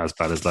nothing as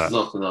bad as that.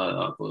 Nothing like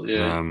that, but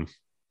yeah.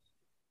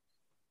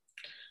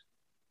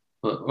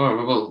 But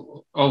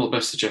well, all the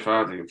best to Jeff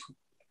Hardy.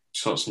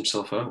 Sorts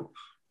himself out.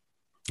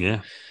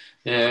 Yeah.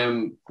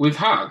 We've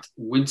had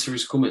Winter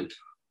is Coming.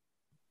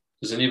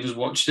 Has any of us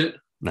watched it?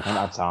 No. I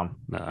haven't had time.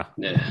 No.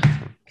 Yeah.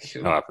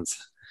 Cool. What happens?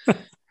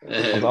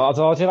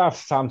 Although I did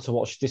have time to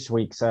watch this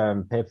week's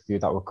pay-per-view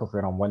that we're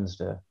covering on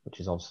Wednesday,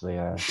 which is obviously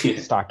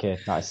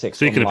Starrcade 96.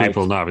 Speaking of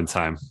people not having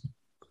time,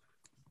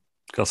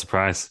 got a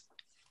surprise.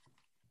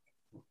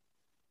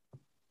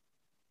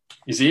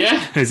 Is he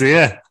here? Is he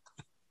here?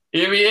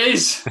 Here he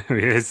is. Here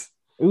he is.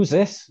 Who's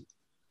this?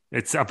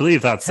 I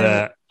believe that's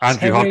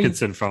Andrew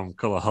Hawkinson from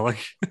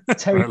Colourholic.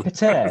 Terry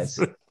Peters.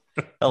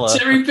 Hello.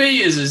 Terry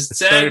Peters is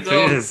Terry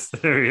Peters.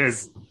 There he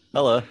is.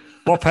 Hello.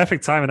 What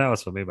perfect timing that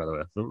was for me, by the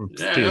way.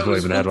 Peters not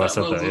even heard what I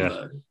said there.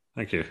 Yeah.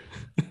 Thank you.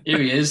 Here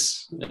he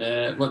is.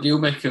 What do you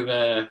make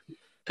of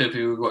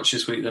people we watch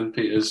this week then,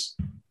 Peters?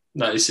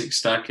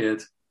 96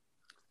 Starrcade.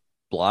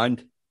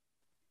 Blind.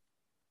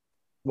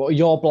 What,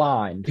 you're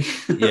blind?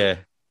 Yeah.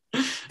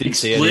 Didn't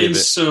see any of it.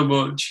 So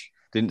much.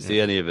 Didn't see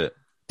any of it.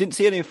 Didn't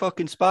see any of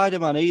fucking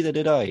Spider-Man either,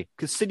 did I?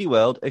 Because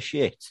Cineworld are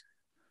shit.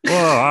 Whoa,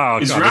 wow.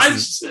 He's God, right.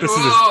 This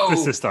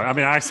is a story. I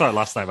mean, I saw it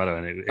last night, by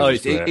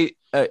the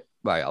way.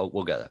 Right,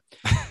 we'll get there.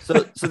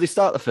 So they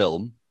start the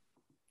film.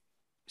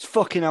 It's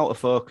fucking out of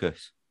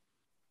focus.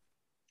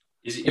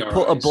 Is it they your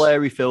put eyes? a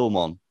blurry film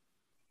on.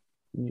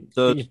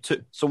 One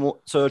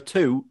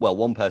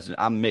person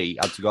and me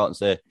had to go out and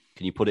say,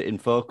 "Can you put it in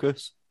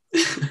focus?"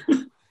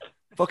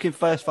 Fucking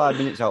first 5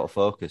 minutes out of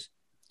focus.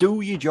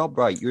 Do your job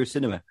right. You're a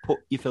cinema. Put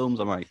your films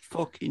on right.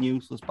 Fucking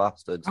useless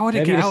bastards. How would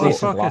it get out of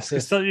focus?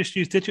 Because they'll just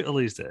use digital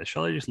these days.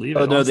 Shall I just leave it?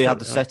 Oh no, they had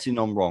the setting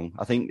on wrong.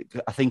 I think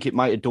it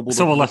might have doubled.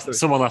 Someone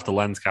left the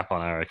lens cap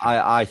on, Eric.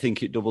 I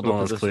think it doubled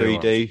up as a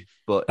 3D,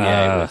 but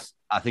yeah,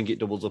 I think it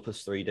doubles up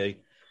as 3D.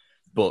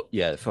 But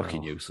yeah,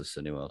 fucking useless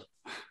Cineworld.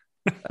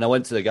 And I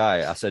went to the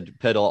guy. I said,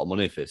 "Paid a lot of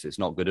money for this. It's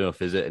not good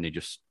enough, is it?" And he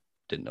just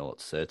didn't know what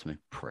to say to me.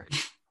 Prick.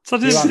 So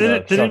they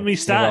didn't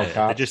restart it.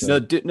 They just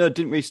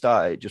didn't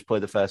restart it. Just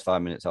played the first 5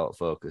 minutes out of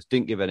focus.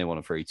 Didn't give anyone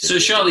a free ticket. So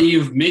surely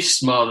you've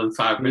missed more than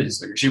 5 minutes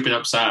because you've been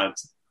upside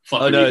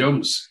flapping your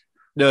gums.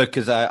 No,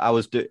 because I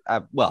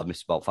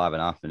missed about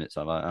 5.5 minutes.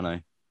 I know.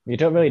 You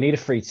don't really need a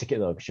free ticket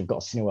though because you've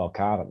got a Cineworld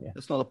card, haven't you?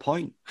 That's not the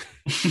point.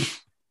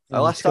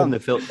 Last time they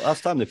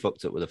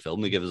fucked up with a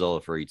film, they gave us all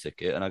a free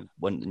ticket, and I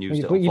went and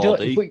used it on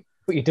 4D.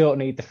 But you don't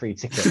need the free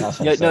ticket. That's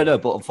what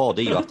but on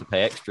 4D you have to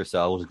pay extra,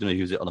 so I was going to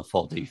use it on a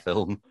 4D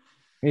film.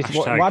 I've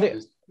got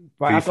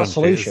a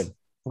solution.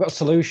 I've got a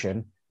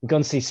solution. You go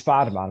and see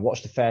Spider-Man,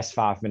 watch the first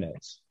 5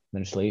 minutes,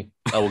 then just leave.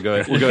 Oh, we're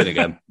going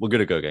again. We're going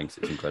to go again because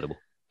it's incredible.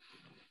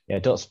 Yeah,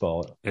 don't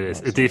spoil it. It is.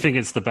 Do you think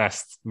it's the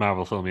best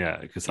Marvel film yet?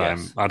 Because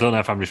yes. I don't know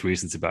if I'm just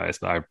recency biased,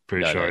 but I'm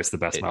pretty sure it's the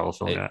best Marvel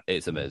film yet.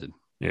 It's amazing.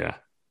 Yeah.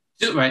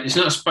 Right, it's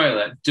not a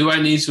spoiler. Do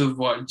I need to have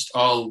watched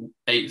all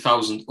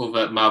 8,000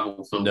 other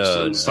Marvel films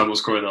to understand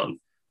what's going on?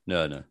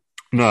 No.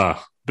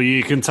 But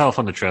you can tell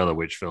from the trailer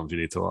which films you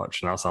need to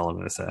watch, and that's all I'm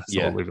going to say.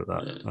 So I'll leave it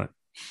at that.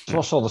 Just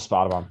watch all the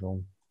Spider-Man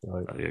films.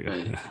 There you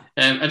go.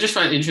 I just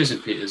find it interesting,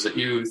 Peters, that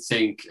you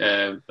think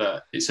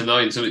that it's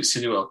annoying something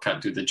Cineworld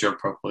can't do the job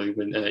properly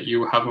when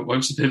you haven't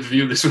watched the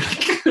pay-per-view this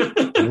week.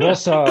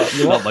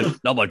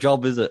 Not my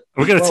job, is it?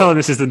 We're going to tell them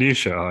this is the new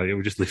show, or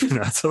we're just leaving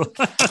that.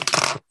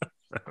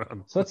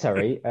 So,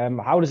 Terry,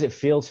 how does it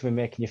feel to be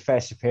making your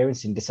first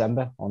appearance in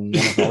December on one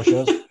of our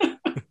shows?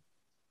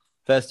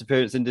 First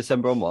appearance in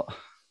December on what?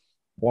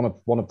 One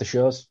of the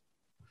shows.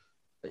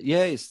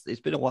 Yeah, it's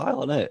been a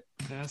while, hasn't it?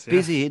 Yes, yeah.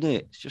 Busy, isn't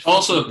it? It's just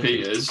Also,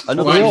 Peters.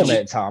 Another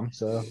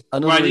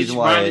reason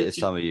why I hate this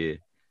time of year.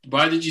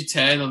 Why did you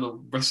turn on the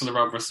Wrestle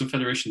Around Wrestling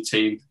Federation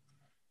team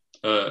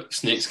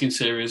snakeskin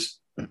series?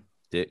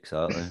 Dicks,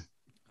 aren't they?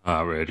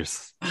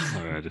 Outrageous.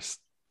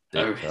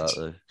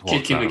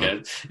 Kick him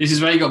again. This is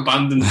where he got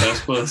banned in the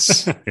first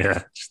place.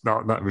 Yeah, just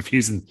not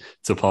refusing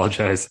to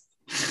apologise.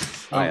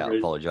 I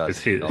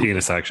apologise.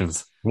 Heinous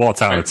actions.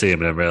 Walked out on the team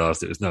and then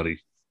realised it was not.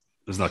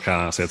 There's no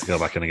kind, so he had to go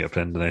back in and get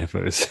pinned. But it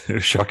was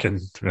shocking,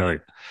 really.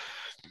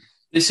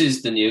 This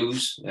is the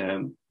news.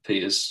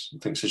 Peters,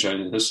 thanks for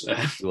joining us.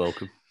 You're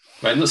welcome.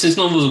 Right, since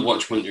none of us have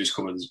watched Winter is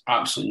Coming, there's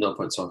absolutely no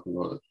point talking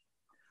about it.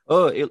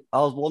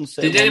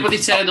 Did anybody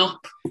turn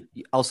up?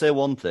 I'll say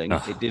one thing.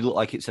 No. It did look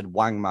like it said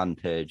Wangman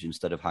Page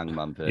instead of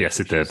Hangman Page. Yes,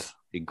 it did.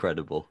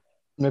 Incredible.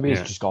 Maybe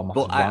it's just gone.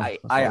 But I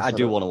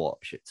do want to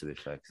watch it, to be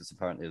fair, because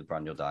apparently the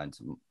Daniel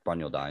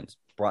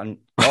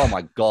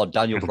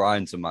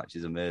Bryanson match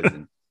is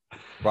amazing.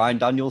 Bryan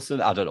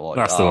Danielson? I don't know what.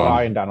 That's the one.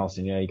 Bryan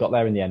Danielson, yeah. He got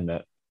there in the end,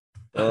 mate.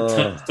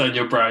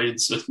 Daniel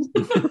Bryanson.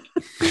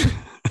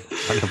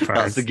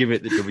 That's the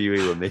gimmick that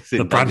WWE were missing.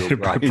 The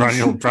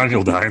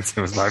Braniel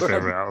Danielson was my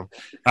favourite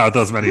out of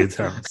those many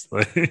attempts.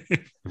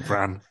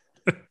 Bran.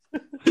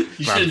 You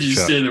should have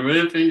just stayed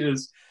away,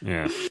 Peters.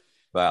 Yeah.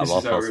 Right,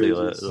 I'll see you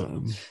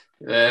later.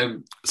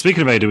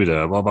 Speaking of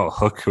AEW, what about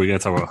Hook? Are we going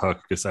to talk about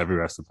Hook? Because every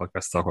wrestling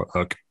podcast talk about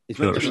Hook. It's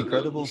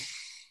incredible.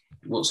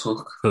 What's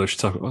Hook? We should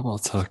talk about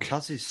what's Hook.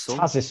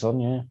 Taz's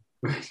son, yeah.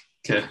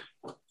 Okay.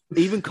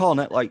 Even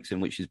Cornette likes him,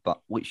 which you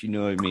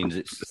know means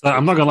it's.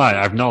 I'm not gonna lie,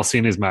 I've not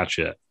seen his match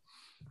yet,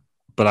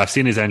 but I've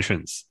seen his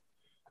entrance,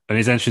 and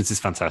his entrance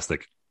is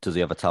fantastic. Does he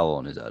have a towel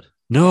on his head?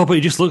 No, but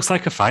he just looks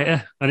like a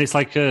fighter, and it's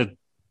like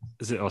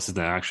what's his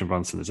name? Action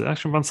Bronson. Is it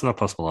Action Bronson or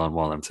Post Malone?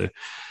 One of them two.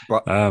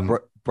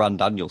 Brand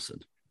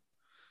Danielson.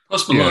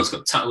 Post Malone's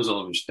got tattoos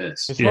all over his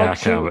face. I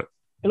can't. But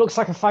it looks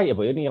like a fighter,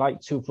 but isn't he like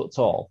 2 foot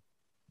tall?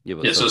 Yeah,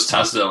 so it's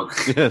Taz though.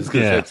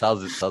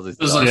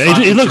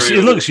 He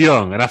looks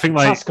young, and I think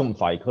like Taz couldn't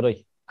fight, could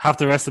he? Half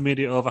the rest of the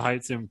media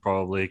overhyped him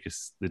probably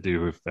because they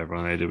do with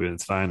everyone AW, and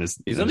it's fine. He's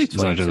only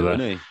 22, isn't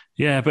he?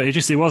 Yeah, but it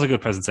was a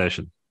good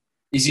presentation.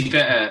 Is he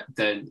better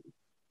than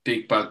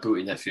Big Bad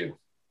Booty Nephew?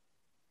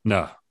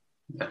 No.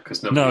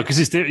 Because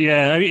he's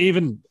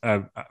even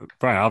Brian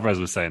Alvarez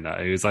was saying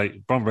that he was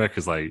like Bron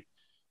Breakker's like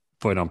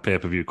putting on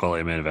pay-per-view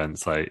quality main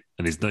events, like,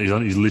 and he's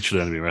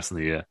literally only been wrestling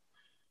the year.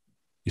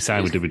 He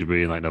signed with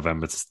WWE in like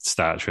November to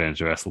start training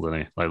to wrestle,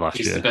 didn't he? Like last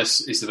year.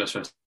 He's the best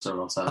wrestler of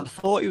all time. I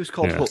thought he was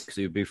called Hook because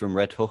he would be from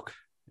Red Hook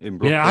in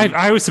Brooklyn. Yeah,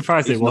 I was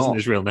surprised it wasn't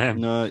his real name.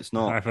 No, it's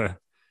not. Either.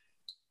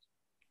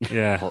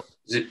 Yeah.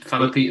 Is it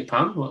fan of Peter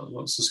Pan?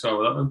 What's the score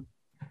with that one?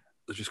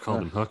 They just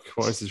called him Hook.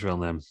 What is his real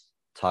name?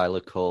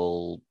 Tyler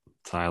Cole.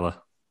 Tyler.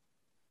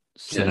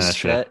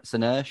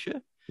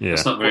 Synertia? Yeah.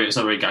 It's not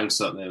very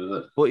gangster that name, is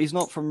it? But he's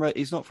not from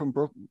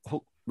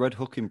Red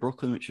Hook in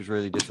Brooklyn, which is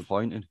really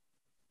disappointing.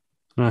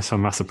 Nice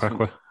on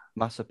Massapequa.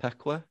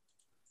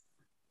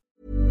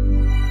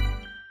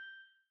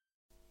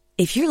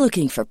 If you're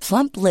looking for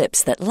plump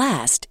lips that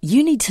last,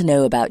 you need to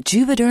know about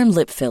Juvederm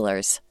lip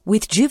fillers.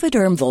 With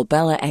Juvederm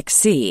Volbella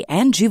XC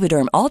and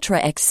Juvederm Ultra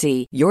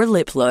XC, your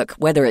lip look,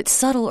 whether it's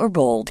subtle or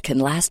bold, can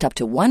last up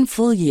to 1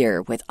 full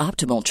year with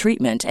optimal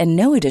treatment and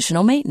no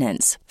additional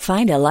maintenance.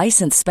 Find a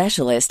licensed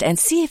specialist and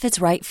see if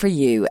it's right for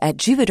you at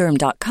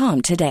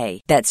Juvederm.com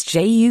today. That's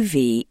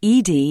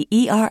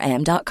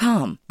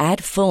JUVEDERM.com.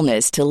 Add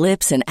fullness to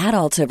lips in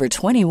adults over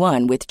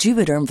 21 with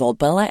Juvederm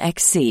Volbella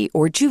XC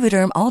or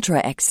Juvederm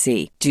Ultra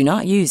XC. Do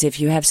not use if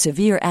you have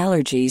severe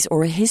allergies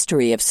or a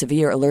history of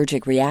severe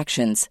allergic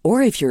reactions,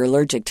 or if you're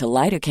allergic to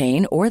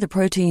lidocaine or the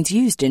proteins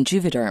used in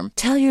Juvederm.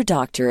 Tell your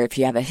doctor if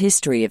you have a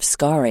history of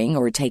scarring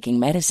or taking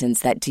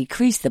medicines that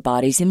decrease the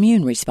body's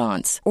immune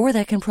response or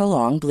that can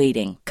prolong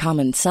bleeding.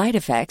 Common side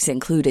effects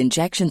include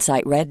injection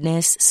site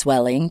redness,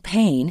 swelling,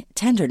 pain,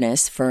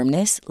 tenderness,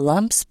 firmness,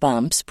 lumps,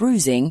 bumps,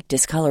 bruising,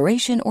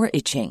 discoloration, or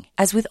itching.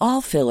 As with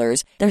all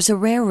fillers, there's a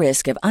rare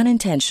risk of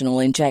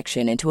unintentional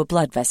injection into a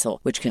blood vessel,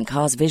 which can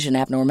cause vision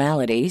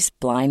abnormalities,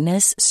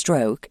 blindness,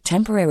 stroke,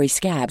 temporary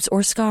scabs,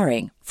 or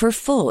scarring. For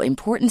full,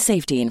 important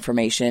safety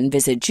information,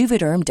 visit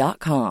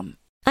Juvederm.com.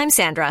 I'm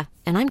Sandra,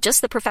 and I'm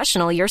just the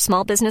professional your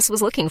small business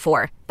was looking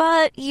for.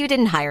 But you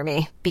didn't hire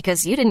me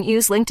because you didn't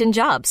use LinkedIn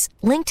Jobs.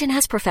 LinkedIn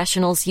has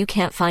professionals you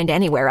can't find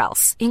anywhere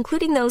else,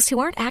 including those who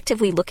aren't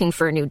actively looking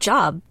for a new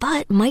job,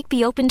 but might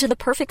be open to the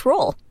perfect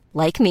role,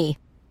 like me.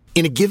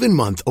 In a given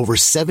month, over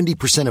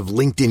 70% of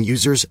LinkedIn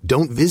users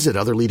don't visit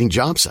other leading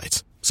job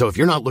sites. So if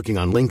you're not looking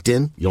on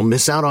LinkedIn, you'll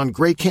miss out on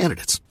great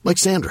candidates like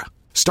Sandra.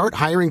 Start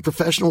hiring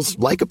professionals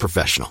like a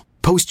professional.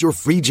 Post your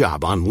free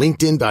job on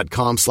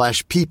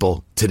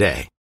linkedin.com/people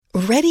today.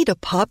 Ready to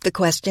pop the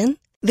question?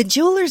 The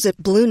jewelers at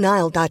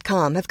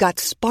BlueNile.com have got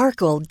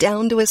sparkle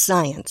down to a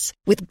science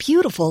with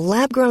beautiful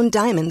lab-grown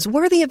diamonds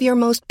worthy of your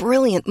most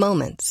brilliant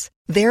moments.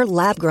 Their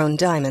lab-grown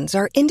diamonds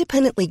are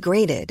independently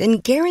graded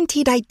and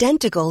guaranteed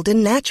identical to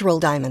natural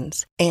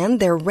diamonds, and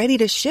they're ready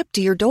to ship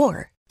to your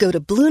door. Go to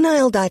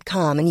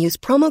BlueNile.com and use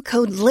promo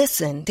code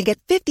LISTEN to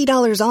get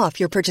 $50 off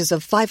your purchase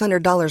of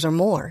 $500 or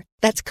more.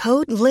 That's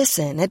code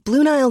LISTEN at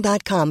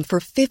BlueNile.com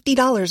for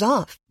 $50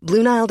 off.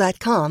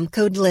 BlueNile.com,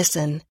 code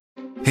LISTEN.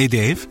 Hey,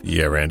 Dave.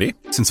 Yeah, Randy.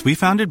 Since we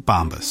founded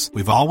Bombas,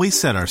 we've always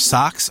said our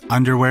socks,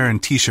 underwear,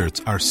 and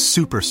T-shirts are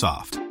super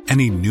soft.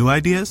 Any new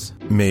ideas?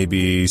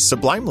 Maybe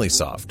sublimely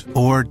soft.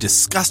 Or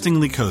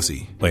disgustingly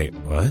cozy. Wait,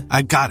 what?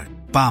 I got it.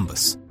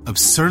 Bombas.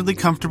 Absurdly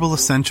comfortable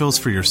essentials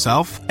for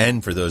yourself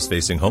and for those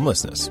facing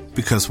homelessness.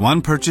 Because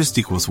one purchased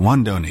equals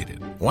one donated.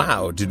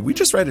 Wow, did we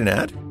just write an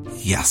ad?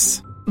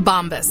 Yes.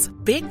 Bombas.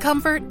 Big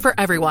comfort for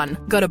everyone.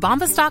 Go to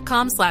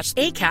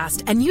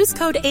bombas.com/ACAST and use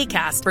code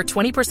ACAST for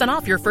 20%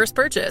 off your first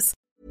purchase.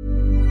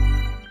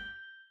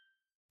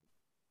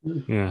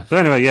 Yeah. So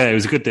anyway, yeah, it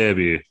was a good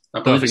debut. I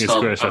believe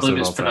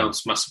it's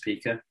pronounced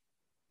Massapequa.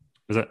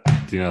 Is it?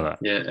 Do you know that?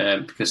 Yeah,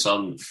 because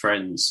on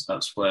Friends,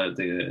 that's where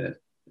the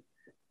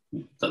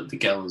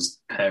girl's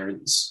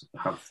parents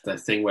have their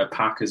thing where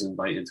Parker's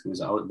invited, who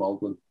was Alec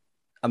Baldwin.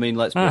 I mean,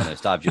 let's be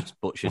honest, I've just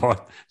butchered.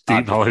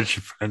 Deep knowledge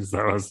of Friends,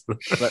 that was.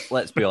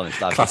 Let's be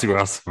honest, I've classic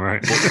Ross,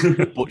 right?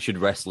 Butchered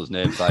wrestlers'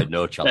 names. I had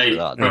no chance for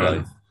that.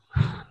 Did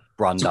I?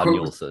 Brand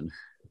Danielson.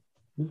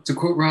 To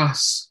quote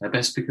Ross, I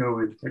best be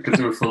going. I could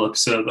do a full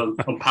episode on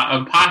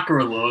Parker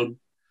alone.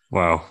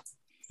 Wow.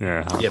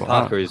 Yeah,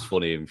 Parker is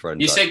funny in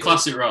Friends. You said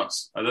classic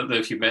Ross. I don't know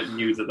if you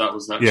knew that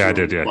was natural. Yeah, I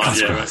did. Yeah,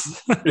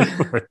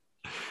 right.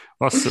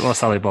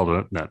 What's Ali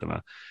Baldwin? No, don't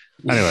matter.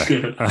 Anyway,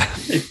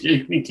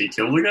 you think he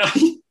killed the guy?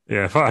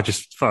 Yeah, I thought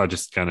I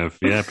just kind of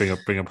bring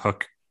up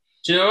Hook.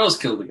 Do you know who else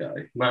killed the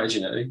guy? Marty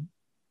Jannetty.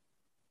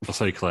 Or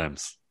so he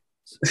claims.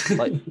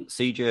 Like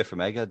CJ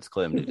from Eggheads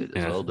claimed he did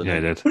as well, didn't he?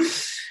 Yeah, he did.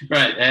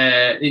 Right,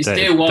 it's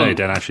day one.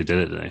 Dan actually did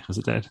it, didn't he? Was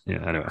it Dad?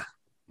 Yeah, anyway.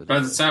 By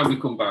the time we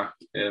come back,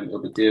 it'll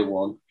be day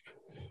one,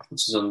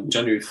 which is on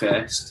January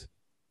 1st.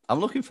 I'm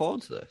looking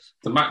forward to this.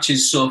 The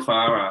matches so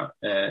far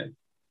are,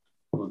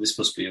 this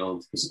must be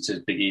old because it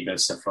says Big E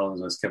versus Seth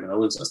Rollins versus Kevin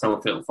Owens. That's now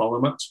a fatal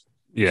follow match.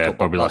 Yeah,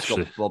 Bobby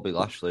Lashley. Bobby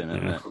Lashley,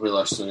 isn't it? Bobby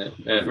Lashley, in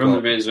it.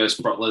 Roman Reigns versus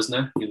Brock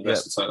Lesnar,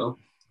 Universal title.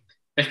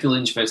 Becky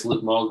Lynch versus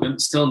Liv Morgan.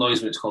 Still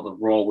annoys me it's called the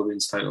Raw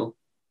Women's title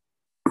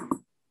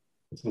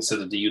instead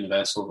of the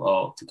Universal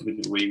or the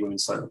WWE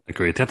Women's title.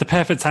 Agreed. They had the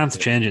perfect time to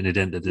change it and they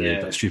didn't. They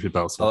did that stupid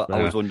belt stuff.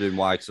 I was wondering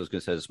why, because I was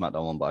going to say the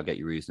SmackDown one, but I get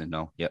your reasoning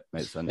now. Yep,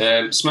 makes sense.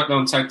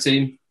 SmackDown tag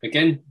team.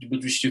 Again, do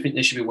you think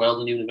they should be well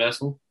in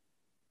Universal?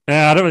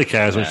 Yeah, I don't really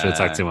care as much for the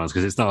tag team ones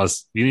because it's not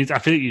as I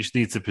feel like you just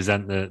need to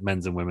present the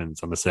men's and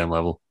women's on the same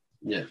level.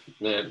 Yeah,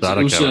 I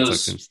don't care about tag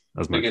teams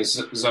as much.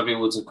 Against Xavier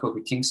Woods and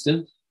Kofi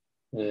Kingston.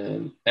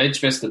 Edge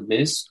versus The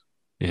Miz.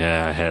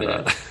 Yeah, I hear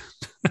that.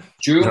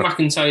 Drew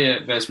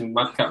McIntyre versus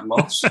Madcap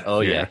Moss.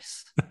 Oh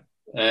yes.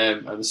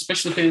 And a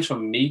special appearance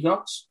from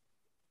Migos.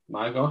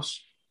 Migos.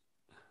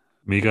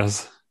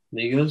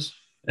 Migos.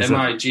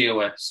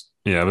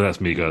 Yeah, but that's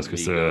Migos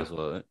because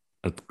they're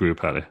a group,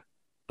 party,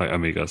 like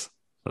Amigos.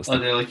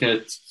 They're like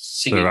a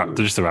singing they're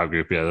just a rap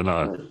group. Yeah, they're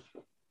not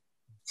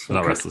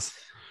wrestlers.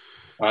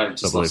 I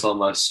just lost all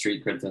my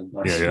street cred then.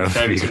 Yeah.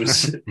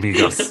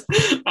 Migos.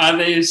 Are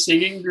they a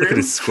singing group? Look at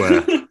this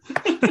square.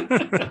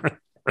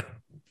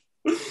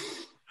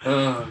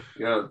 Oh,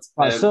 God.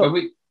 Right, so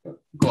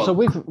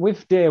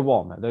with day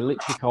one, they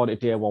literally called it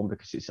day one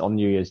because it's on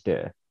New Year's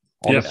Day.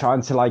 Or they're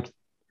trying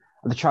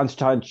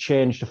to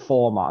change the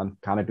format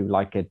and kind of do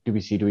like a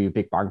WCW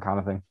Big Bang kind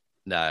of thing.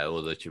 No,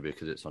 well, literally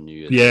because it's on New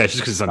Year's Day. Yeah, it's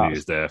just because it's on New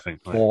Year's Day, I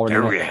think.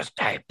 New Year's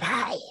Day,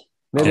 pal.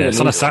 It's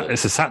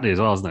a Saturday as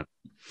well, isn't it?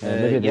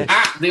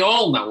 They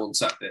all now on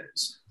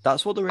Saturdays.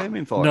 That's what they're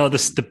aiming for. No,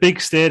 the big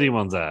stadium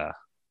ones are,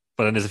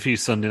 but then there's a few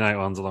Sunday night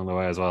ones along the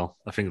way as well.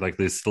 I think like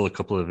there's still a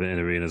couple of in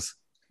arenas.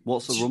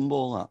 What's the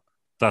Rumble at?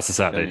 That's a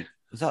Saturday.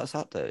 Is that a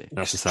Saturday?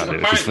 That's a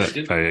Saturday, which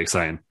is very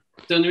exciting.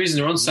 The only reason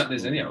they're on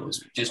Saturdays anyhow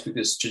is just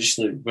because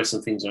traditionally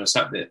wrestling things are on a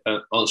Saturday,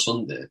 on a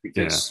Sunday,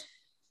 because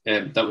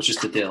that was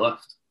just a day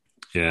left.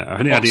 Yeah, I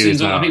think the idea is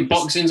now. I think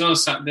boxing's on a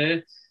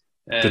Saturday.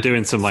 They're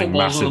doing some like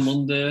massive. On a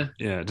Monday.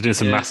 Yeah, they're doing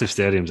some massive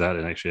stadiums out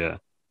there next year.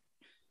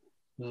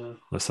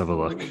 Let's have a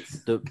look.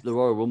 The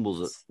Royal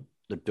Rumble's at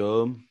the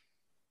Dome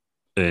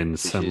in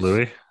St.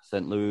 Louis.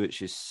 St. Louis,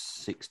 which is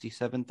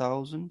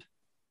 67,000.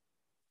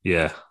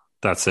 Yeah,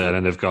 that's it. And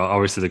then they've got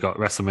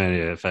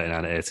WrestleMania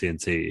 39 at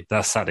AT&T.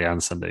 That's Saturday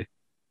and Sunday,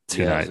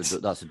 2 nights.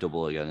 That's a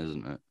double again,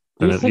 isn't it?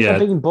 Do you think they're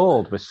being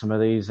bold with some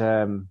of these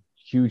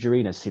huge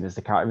arenas, seeing as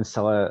they can't even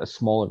sell a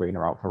small arena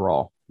out for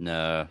Raw?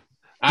 No.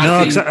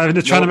 They're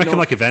trying to make them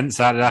like events.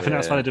 I think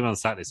that's why they do them on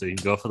Saturday, so you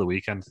can go for the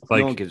weekend.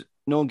 Like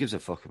no one gives a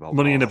fuck about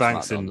Money in the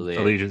Bank's in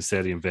Allegiant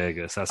Stadium,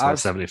 Vegas. That's about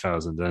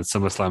 70,000. And then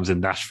SummerSlam's in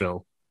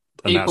Nashville,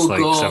 and that's like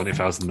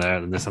 70,000 there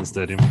in the Nissan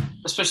Stadium.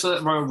 Especially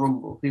at Royal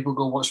Rumble, people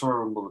go watch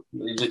Royal Rumble,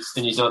 and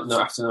you don't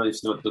have to know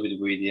if you know what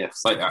WWE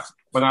is. Like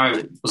when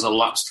I was a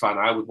lapsed fan,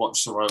 I would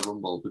watch the Royal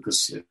Rumble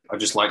because I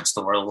just liked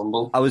the Royal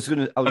Rumble. I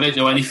didn't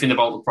know anything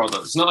about the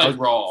product. It's not like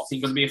Raw.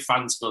 You've got to be a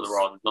fan to go to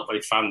Raw. There's not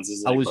many fans,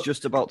 is there? I was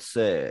just about to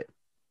say,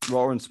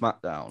 Raw and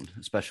SmackDown,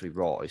 especially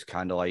Raw, is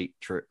kind of like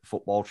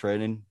football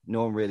training.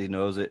 No one really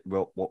knows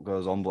what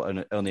goes on,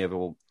 but only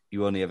ever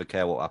you only ever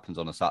care what happens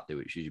on a Saturday,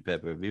 which is your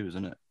pay-per-view,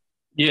 isn't it?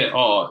 Yeah,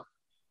 or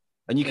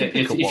and you can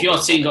if your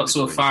team got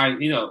to a fight,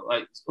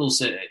 like Hull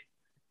City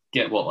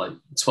get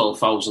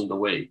 12,000 a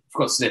week. If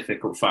got a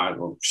difficult fight,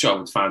 well, sure,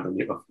 we'd find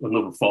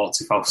another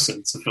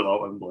 40,000 to fill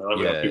out Wembley like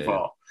we had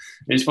before.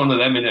 Yeah. It's one of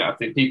them, innit? I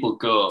think people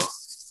go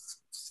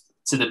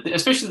to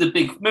especially the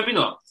big, maybe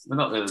not, they're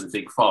not really the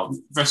big four,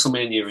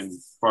 WrestleMania and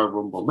Royal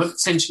Rumble, maybe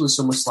potentially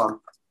SummerSlam,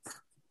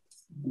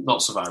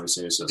 not Survivor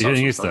Series. So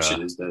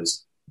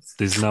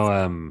there's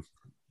no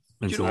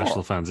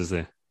international fans, is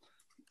there?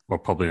 Well,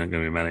 probably not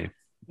going to be many.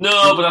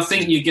 No, but I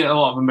think you get a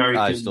lot of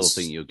Americans. I still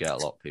think you'll get a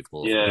lot of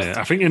people. Yeah.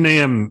 I think in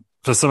the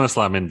for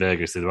SummerSlam in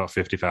Vegas, there's about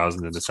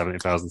 50,000 in the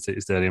 70,000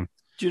 seat stadium.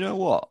 Do you know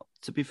what?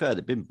 To be fair,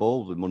 they've been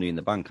bold with Money in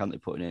the Bank, haven't they?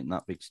 Putting it in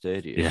that big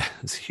stadium. Yeah,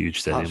 it's a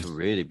huge stadium. That's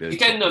really big.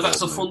 Again, no,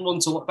 that's a fun one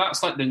to.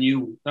 That's like the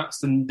new. That's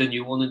the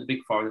new one in the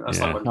big four. That's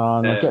like when,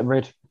 no, get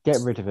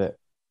rid of it.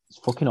 It's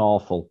fucking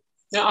awful.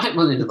 Yeah, I hate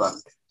Money in the Bank.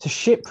 It's a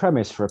shit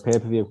premise for a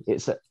pay-per-view.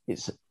 It's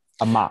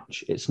a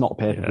match. It's not a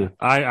pay-per-view.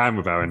 Yeah. I'm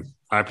with Aaron.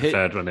 I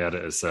preferred when they had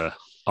it as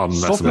on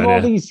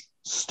WrestleMania.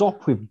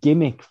 Stop with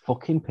gimmick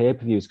fucking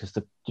pay-per-views because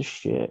they're just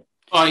shit.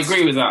 Oh, I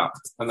agree with that.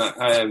 And that,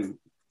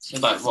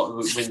 like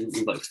when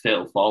you like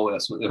fatal forward or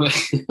something.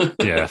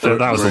 Yeah,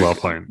 that was the low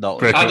point.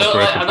 I don't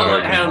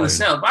like Hell in a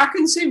Cell, but I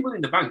can see Money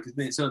in the Bank as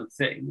being its own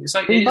thing. It's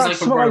like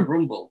a Royal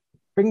Rumble.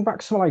 Bring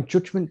back something like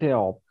Judgment Day,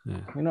 or you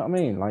know what I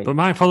mean? Like, but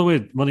my problem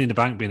with Money in the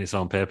Bank being its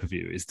own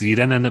pay-per-view is you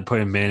then end up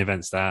putting main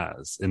event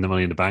stars in the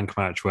Money in the Bank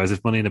match, whereas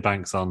if Money in the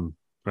Bank's on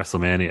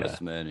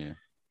WrestleMania.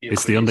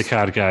 It's the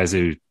undercard guys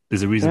who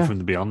there's a reason for them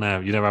to be on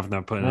there. You never have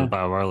them putting in a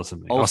Battle Royal or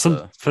something.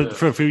 Also,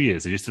 for a few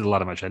years, they just did a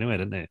ladder match anyway,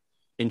 didn't they?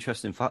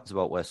 Interesting facts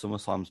about where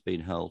SummerSlam's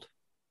been held.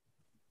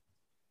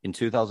 In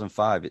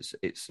 2005,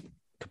 its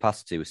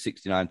capacity was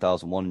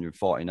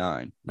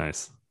 69,149.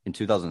 Nice. In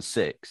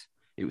 2006,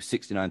 it was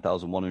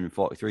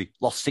 69,143.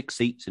 Lost 6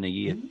 seats in a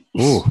year.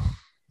 Oh,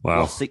 wow.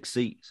 Lost 6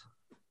 seats.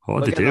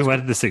 What did they do? Where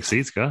did the 6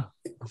 seats go?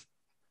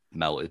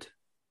 Melted.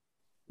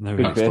 No,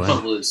 Big Fish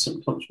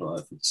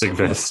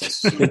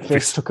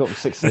took up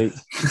 6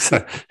 seats.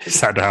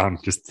 Sat down,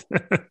 just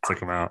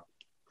took them out.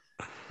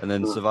 And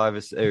then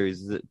Survivor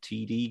Series, is it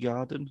TD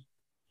Garden?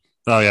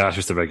 Oh, yeah, it's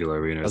just a regular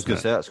arena. I was going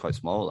to say that's quite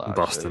small. That,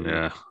 Boston,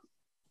 yeah.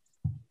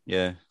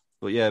 Yeah.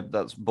 But yeah,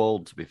 that's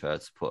bold, to be fair,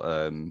 to put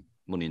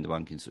Money in the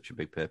Bank in such a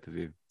big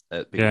pay-per-view.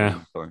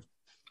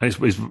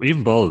 It's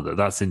even bolder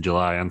that's in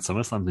July and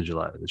SummerSlam's in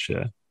July this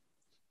year.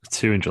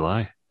 2 in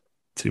July.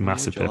 2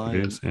 massive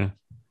pay-per-views,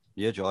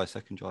 Yeah, July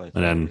 2nd, July 3rd.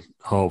 And then,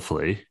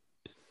 hopefully,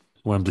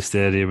 Wembley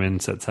Stadium in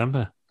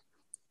September.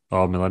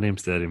 Or Millennium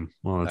Stadium,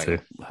 one or two.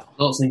 I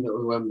don't think it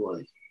was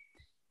Wembley.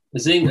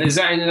 Is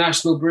that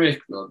international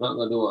break? No, not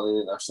going to do an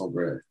international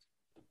break.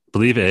 I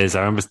believe it is.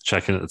 I remember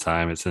checking at the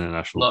time. It's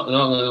international.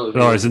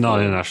 No, it's not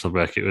an international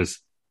break. It was...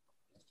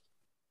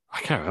 I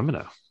can't remember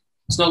now.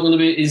 It's not going to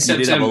be in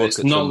September.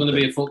 It's not going to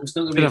be a football.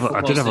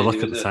 I did have a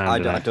look at the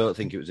time. I don't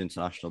think it was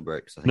international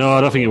breaks. No,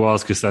 I don't think it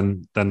was, because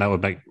then that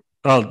would make...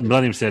 Oh,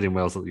 Millennium Stadium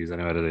Wales don't use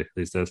anyway, do they,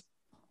 these days?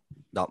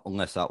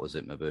 Unless that was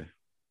it, maybe.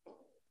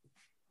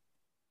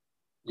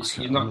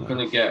 You're not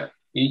going to get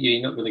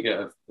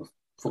a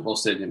football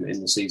stadium in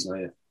the season,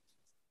 are you?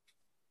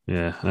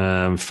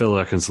 Yeah. Phil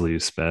reckons they'll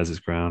use Spurs'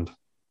 ground.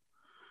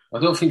 I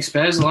don't think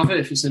Spurs will have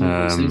it if it's in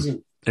the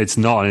season. It's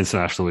not an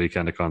international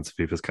weekend according to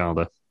people's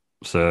calendar.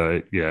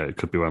 So, yeah, it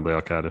could be Wembley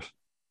or Cardiff.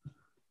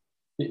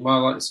 It might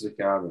like to be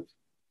Cardiff.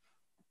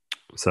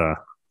 So,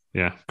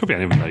 yeah, could be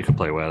anyone that you could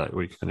play away that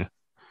week, can you?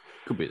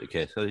 Could be the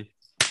case, eh?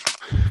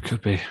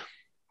 Could be.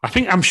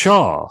 I'm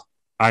sure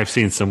I've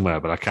seen somewhere,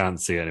 but I can't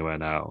see anywhere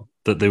now,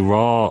 that the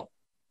Raw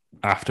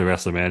after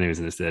WrestleMania was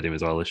in the stadium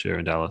as well this year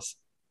in Dallas.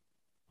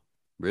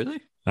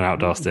 Really? An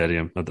outdoor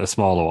stadium, a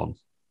smaller one,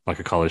 like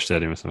a college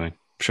stadium or something.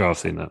 I'm sure I've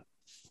seen that.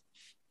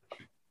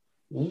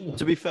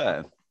 To be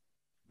fair,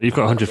 you've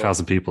got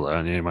 100,000 people there,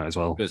 and you might as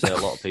well. Because a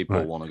lot of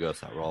people want to go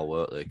to that Raw,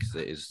 won't they? Because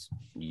it is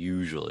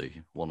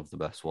usually one of the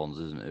best ones,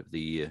 isn't it, of the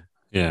year?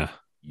 Yeah.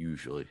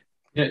 Usually.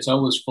 Yeah, it's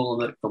always full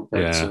of it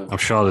compared to... I'm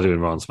sure they're doing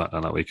Raw and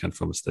SmackDown that weekend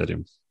from the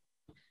stadium.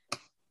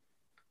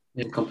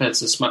 Yeah, compared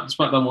to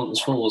SmackDown wasn't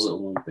as full as it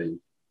would be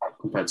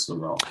compared to the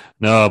Raw.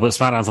 No, but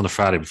SmackDown's on the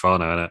Friday before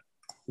now, isn't it?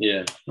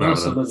 Yeah.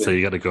 So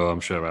you get to go,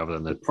 I'm sure, rather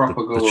than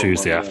the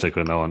Tuesday after,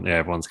 when no one,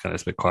 everyone's kind of,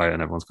 it's a bit quiet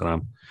and everyone's gone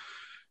home.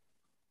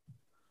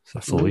 It's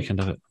a full weekend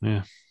of it,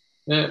 yeah.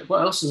 Yeah,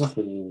 what else has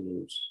happened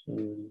in the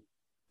news?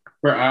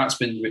 Bret Hart's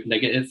been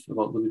negative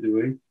about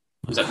WWE.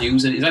 Is that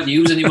news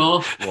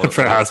anymore?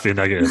 Bret Hart's been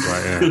negative,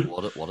 right? Yeah.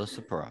 What a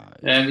surprise!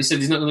 He said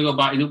he's not going to go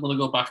back. He don't want to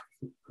go back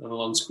on an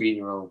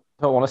on-screen role.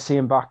 I don't want to see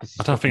him back.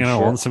 I don't think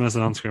anyone wants him as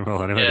an on-screen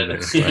role anyway.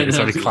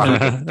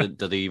 Did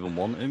they even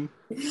want him?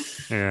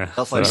 Yeah,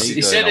 that's like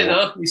he said it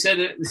though. He said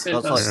it.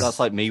 That's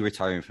like me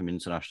retiring from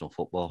international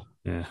football.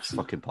 Yeah, it's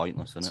fucking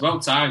pointless, isn't it? It's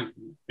about time,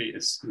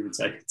 Peters. You would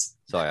take it.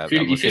 Sorry,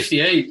 you're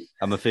 58.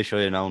 I'm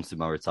officially announcing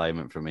my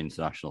retirement from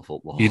international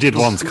football. You did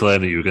once claim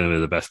that you were going to be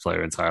the best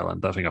player in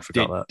Thailand. I think I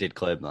forgot that. Did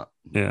claim that.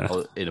 Yeah,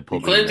 in a pub.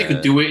 He claimed he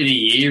could do it in a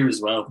year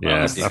as well.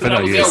 Yeah,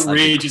 that was the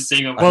outrageous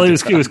thing. Well, it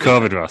was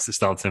COVID, Ross. It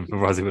stopped him.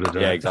 Otherwise, he would have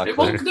done it. Yeah, exactly. It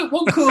wasn't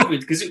COVID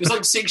because it was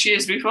like 6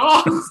 years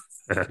before.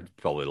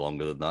 Probably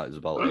longer than that. It was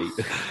about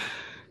 8.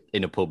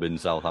 In a pub in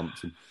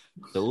Southampton.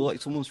 They look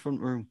like someone's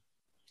front room.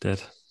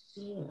 Dead.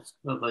 Yeah,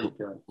 not like,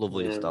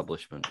 lovely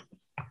establishment.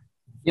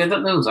 Yeah,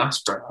 that knows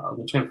Asper.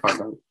 I'm trying to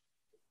find out.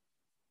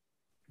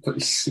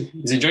 He's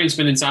enjoying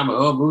spending time at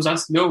home. Who's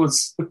asking? No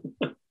one's.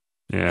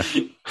 Yeah,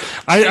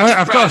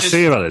 I've got to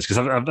say about this because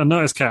I've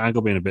noticed Kurt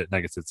Angle being a bit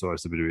negative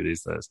towards WWE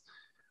these days.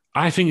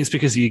 I think it's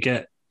because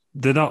they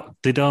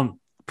don't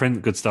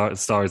print good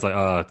stories like,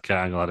 oh, Kurt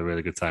Angle had a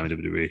really good time in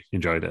WWE,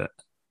 enjoyed it.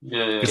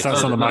 Yeah, because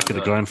that's on the market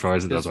they're going for,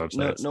 isn't it? Those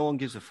websites. No one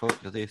gives a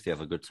fuck, do they, if they have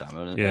a good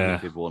time? Yeah,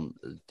 people want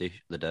the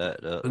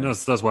dirt.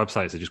 Those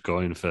websites are just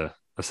going for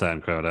a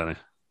certain crowd, aren't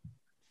they?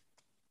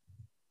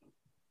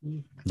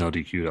 No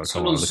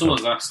DQ.com.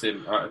 Someone's asked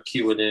him at a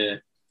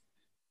Q&A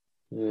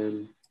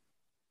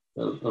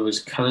of his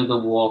Canada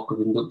Walk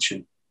of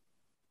Induction.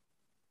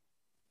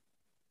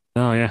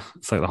 Oh yeah,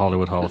 it's like the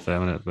Hollywood Hall of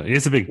Fame, isn't it? But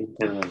it's a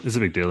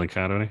big deal in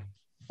Canada,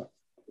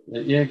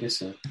 isn't he? Yeah, I guess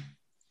so.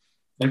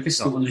 I guess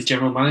he's one of the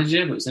general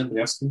manager, but it's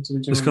nobody asked him to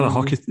be general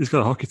manager. He's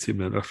got a hockey team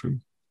named after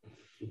him.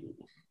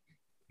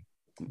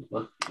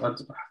 I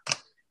don't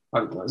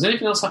know. Has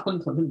anything else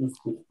happened? I think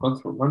we've gone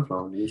through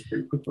our news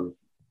pretty quickly.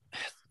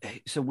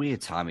 It's a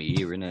weird time of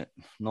year, isn't it?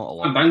 Not a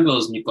lot.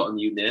 Fandango's and you've got a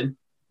new name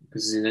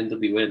because he's in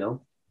NWA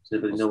now. Does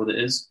anybody know what it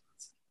is?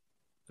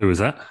 Who is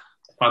that?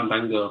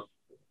 Fandango.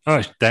 Oh,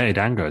 it's Dirty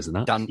Dango, isn't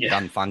it?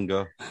 Dan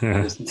Fango.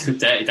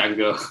 Dirty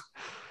Dango.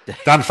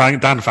 Dan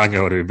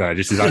Fango would have been better.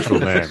 Just his actual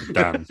name,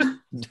 Dan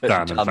and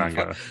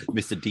Fango.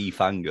 Mr. D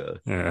Fango.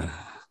 Yeah.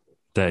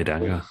 Dirty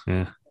Dango,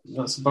 yeah.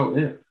 That's about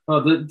it. Oh,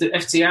 the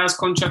FTR's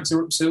contracts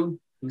are up soon.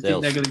 You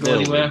think they're going to go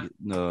anywhere?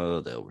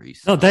 They'll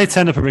resign. No, they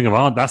tend up and Ring of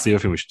Honor. That's the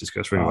other thing we should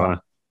discuss. Ring of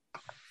Honor.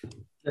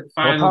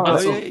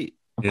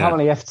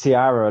 Apparently, FTR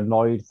are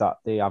annoyed that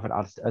they haven't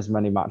had as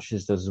many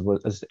matches as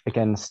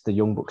against the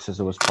Young Bucks as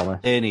there was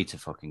promised. They need to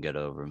fucking get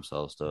over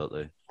themselves, don't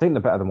they? I think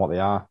they're better than what they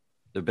are.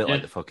 They're a bit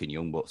like the fucking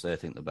Young Bucks. They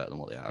think they're better than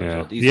what they are. Yeah,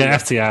 well.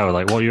 FTR were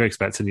like, what are you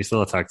expecting? You're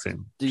still a tag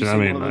team. Do you see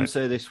one of them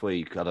say this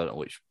week, I don't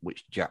know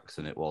which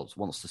Jackson it was,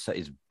 wants to set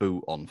his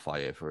boot on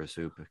fire for a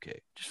super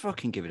kick. Just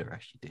fucking give it a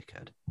rest, you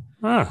dickhead.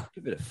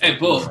 Give it a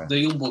but the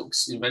Young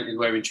Bucks invented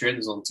wearing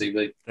trainers on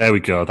TV. There we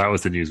go. That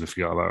was the news we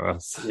forgot about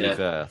us. To be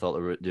fair, I thought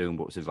the Young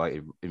Bucks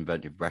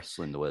invented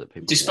wrestling the way that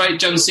people. Despite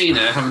John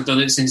Cena having done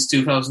it since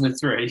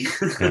 2003.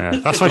 Yeah,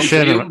 that's why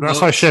Shane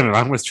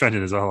McMahon was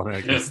trending as well.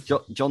 I guess.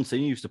 John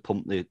Cena used to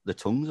pump the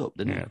tongues up,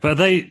 didn't he? But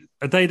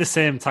are they the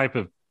same type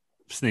of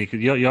sneaker?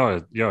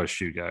 You're a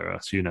shoe guy,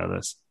 Ross. You know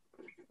this.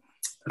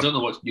 I don't know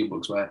what Young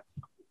Bucks wear.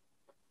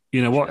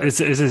 You know what? Is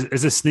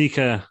a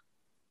sneaker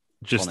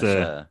just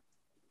a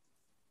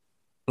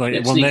like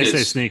when sneakers. They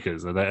say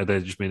sneakers? Are they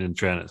just meaning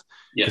trainers?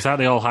 Yeah. Is that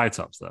the all high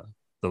tops that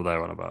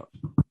they're on about?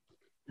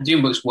 The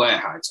Young Bucks wear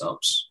high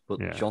tops, but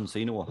John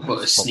Cena will.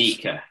 But a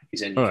sneaker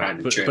is any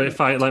kind of trainer. But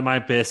if I like my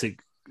basic,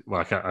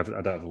 I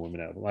don't have a woman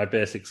now. But my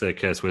basic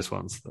K-Swiss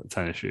ones,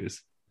 tennis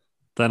shoes.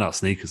 They're not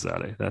sneakers,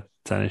 are they? They're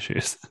tennis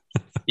shoes.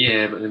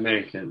 Yeah, but in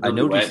America, I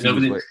noticed.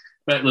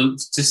 But look,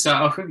 to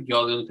start off with,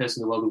 you're the only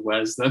person in the world who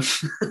wears them.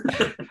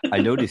 I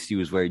noticed he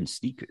was wearing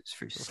sneakers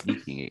for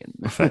sneaking in.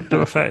 They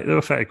were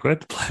 30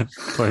 quid.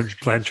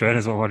 Playing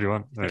trainers. What do you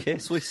want? Right.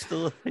 K-Swiss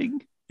still a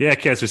thing? Yeah,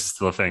 K-Swiss is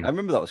still a thing. I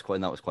remember that was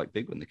quite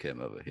big when they came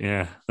over here.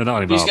 Yeah, they're not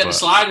anymore. You used to get the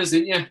sliders,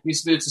 didn't you? You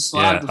used to be able to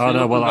slide. Yeah. Oh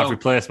no, well I've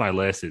replaced my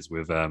laces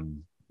with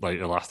like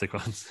elastic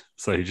ones,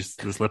 so you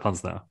just the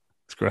slip-ons now.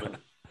 It's great.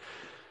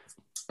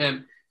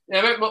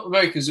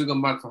 Americans have gone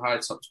mad for high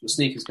tops, but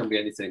sneakers can be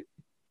anything.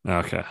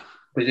 Okay.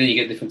 But then you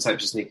get different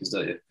types of sneakers,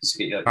 don't you?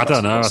 I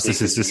don't know.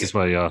 This is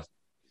where your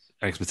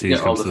expertise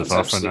comes to the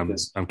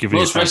forefront. I'm giving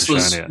you time to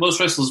shine it. Most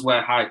wrestlers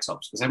wear high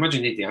tops because I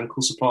imagine they need the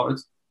ankle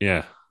supported.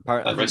 Yeah.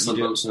 I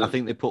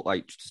think they put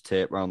like just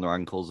tape around their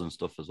ankles and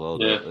stuff as well.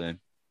 Yeah. Don't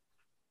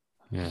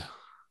they? Yeah.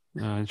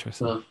 Oh,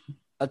 interesting.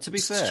 To be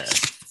fair,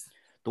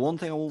 the one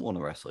thing I wouldn't want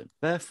to wrestle in,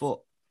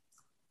 barefoot.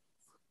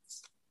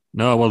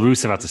 No, well,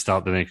 Rusev had to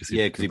stop, didn't he?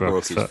 Because he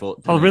broke his foot.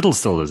 Oh, Riddle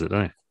still does it,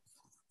 doesn't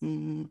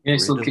he? Yeah, he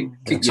still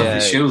kicks off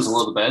his shoes and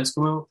all the beds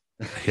come out.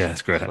 Yeah,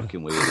 it's great.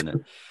 Fucking weird, isn't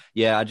it?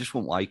 Yeah, I just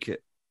won't like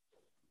it.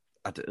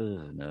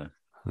 No.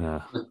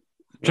 Yeah. Do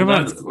you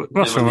remember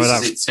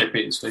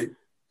that?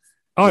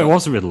 Oh, it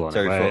was a Riddle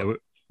one.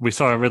 We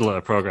saw a Riddle at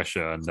a Progress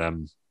show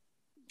and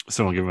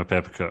someone gave him a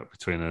paper cut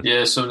between the...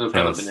 Yeah, someone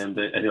cannot be named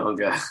any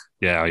longer.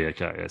 Yeah,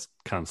 it's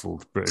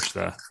cancelled British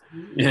there.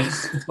 Yeah.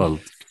 Well,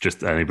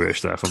 just any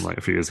British there from like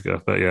a few years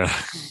ago, but yeah.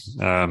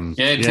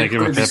 Give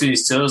him between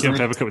his toes. Give him a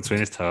paper cut between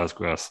his toes,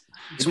 gross.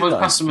 Someone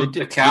passed him a card.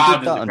 They did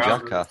that on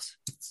Jackass.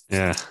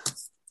 Yeah.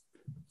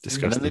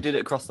 Disgusting. And then they did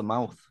it across the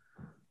mouth.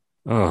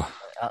 Oh.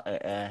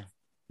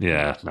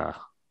 Yeah, no.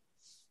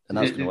 And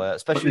that's going to work.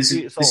 Especially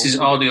this is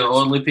audio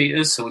only,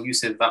 Peter. So when you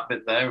say that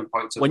bit there and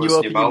point to when you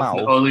open your mouth,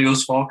 only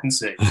us four can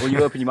see. When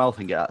you open your mouth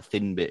and get that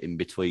thin bit in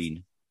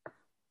between.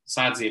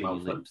 Sides of your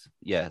mouth.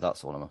 Yeah,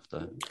 that's the one I'm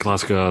after.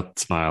 Glasgow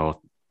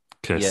smile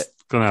kiss.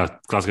 Yeah.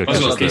 Glasgow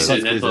kiss.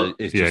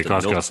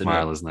 Glasgow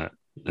smile, isn't it?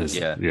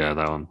 Yeah,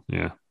 that one.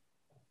 Yeah.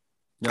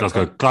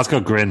 Glasgow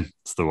grin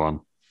is the one.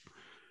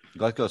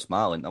 Glasgow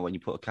smile, isn't that when you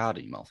put a card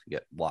in your mouth and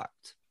get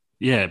whacked?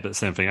 Yeah, but the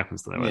same thing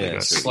happens to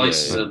them.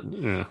 Slices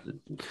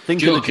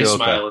Think of the Joker.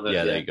 Smile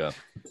there you go.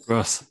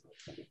 Gross.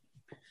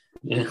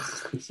 Yeah,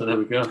 so there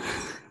we go.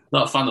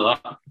 Not a fan of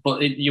that.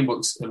 But Young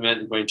Bucks are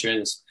meant to be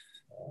trainers.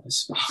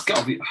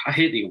 I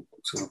hate the Young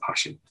Bucks with a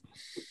passion.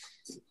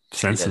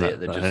 They're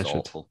just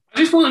awful. I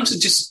just want them to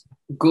just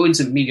go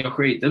into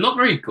mediocrity. They're not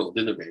very good,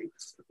 they're very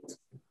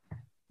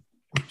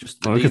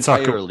just the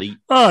entire elite.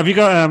 Oh, have you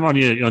got on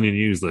your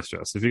news list,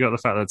 Joss? Have you got the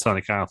fact that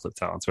Tony Khan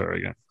flipped out on Twitter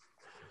again?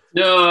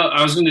 No,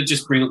 I was going to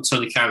just bring up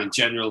Tony Khan in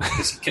general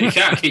because he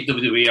can't keep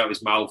WWE out of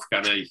his mouth,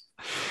 can he?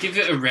 Give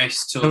it a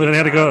rest. But then he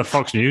had to go to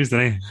Fox News,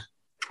 didn't he?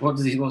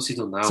 What's he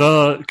done now?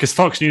 So, because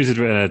Fox News had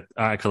written an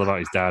article about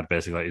his dad,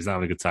 basically, like, he's not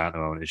having a good time at the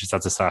moment. He just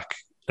had to sack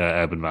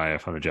Urban Meyer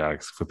from the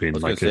Jags for being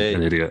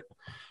an idiot.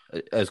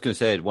 I was going to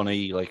say, wasn't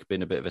he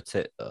been a bit of a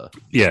tit though?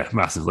 Yeah,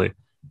 massively.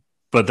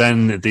 But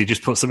then they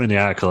just put something in the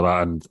article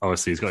about, and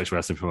obviously he's got his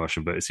wrestling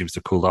promotion, but it seems to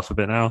have cooled off a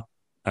bit now.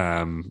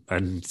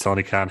 And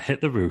Tony Khan hit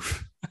the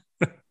roof.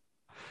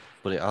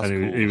 But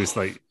he was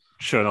like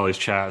showing all his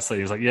charts.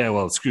 He was like, "Yeah,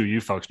 well, screw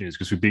you, Fox News,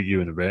 because we beat you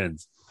in the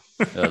ratings."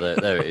 Oh,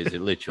 there it is. It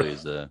literally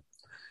is there.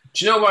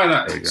 Do you know why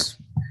that is?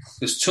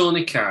 Because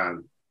Tony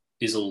Khan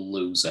is a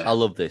loser. I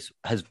love this.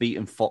 Has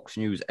beaten Fox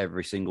News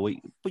every single week,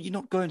 but you're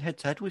not going head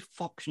to head with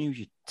Fox News,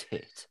 you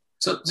tit.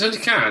 So Tony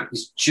Khan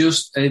is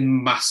just a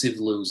massive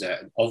loser,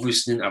 and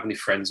obviously didn't have any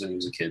friends when he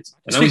was a kid.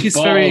 And now he's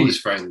bought all his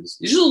friends.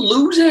 He's just a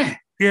loser.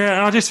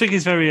 Yeah, I just think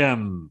he's very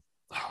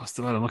what's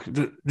the word I'm looking?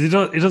 He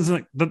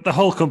doesn't. The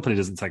whole company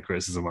doesn't take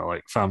criticism well,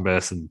 like fan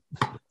base, and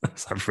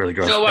sounds really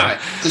good. You know why?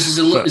 Because he's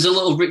a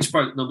little rich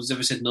bloke nobody's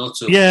ever said no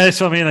to. Yeah, that's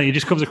what I mean. Like, he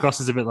just comes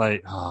across as a bit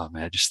like, "Oh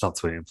man, just stop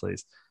tweeting,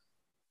 please."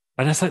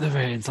 And it's like the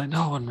ratings, like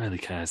no one really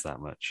cares that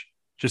much.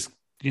 Just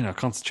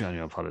concentrate on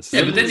your politics.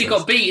 Yeah, but then he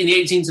got beat in the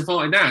 18 to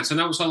 49, so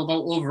now it's all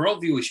about overall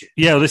viewership.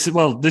 Yeah, this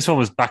one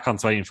was back on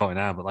to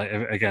 18-49, but like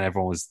again,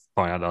 everyone was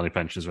pointing out that only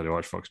pensioners really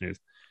watch Fox News.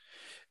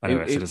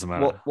 Anyway, it doesn't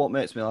matter. What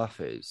makes me laugh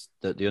is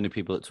that the only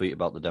people that tweet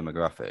about the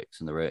demographics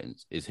and the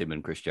ratings is him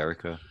and Chris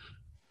Jericho.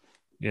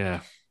 Yeah.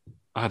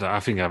 I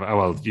think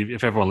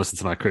if everyone listens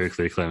to my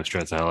critically acclaimed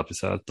Straight to Hell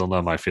episode, they'll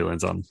know my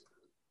feelings on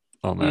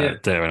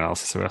data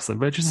analysis of wrestling.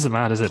 But it just doesn't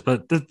matter, does it?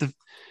 But the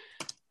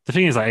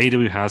thing is, like,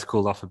 AEW has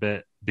cooled off a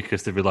bit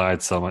because they've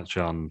relied so much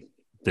on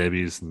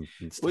debuts and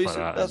stuff like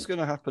that. That's going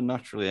to happen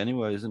naturally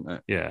anyway, isn't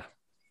it? Yeah.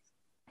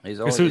 It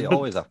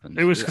always happens.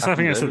 It was because I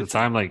think it's at the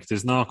time, like,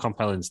 there's no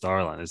compelling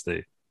storyline, is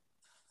there?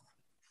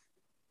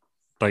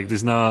 Like,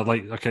 there's no,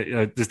 like,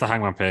 okay, there's the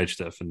Hangman Page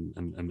stuff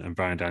and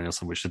Bryan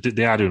Danielson, which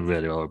they are doing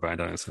really well with Bryan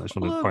Danielson. I just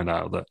want to point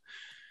out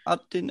that.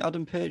 Didn't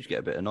Adam Page get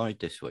a bit annoyed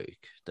this week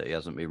that he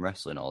hasn't been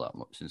wrestling all that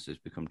much since he's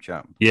become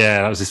champ?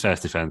 Yeah, that was his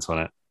first defense,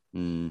 wasn't it?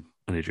 And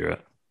he drew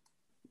it.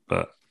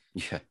 But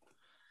yeah.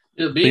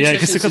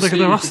 Because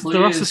the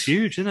roster's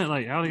huge, isn't it?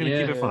 Like, how are they going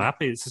to keep everyone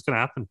happy? It's just going to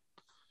happen.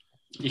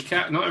 You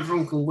can't. Not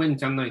everyone can win,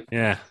 can they?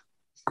 Yeah.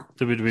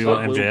 WWE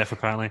want MJF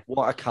apparently.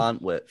 What I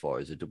can't wait for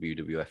is a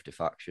WWF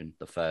defaction,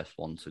 the first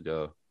one to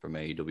go from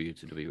AEW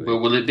to WWE. Well,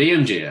 will it be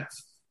MJF?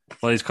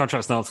 Well, his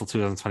contract's not until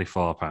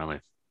 2024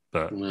 apparently.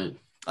 But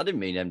I didn't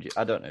mean MJF.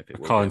 I don't know if it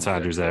will. Colin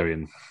Andrews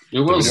Arian.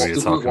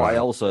 What I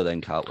also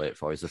then can't wait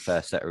for is the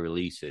first set of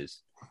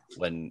releases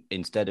when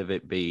instead of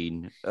it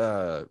being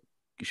you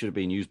should have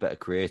been used better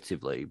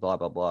creatively, blah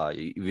blah blah.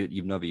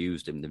 You've never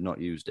used him. They've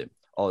not used him.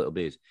 All it'll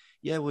be is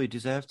well, he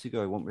deserves to go.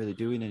 He wasn't really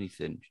doing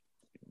anything.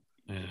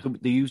 Yeah.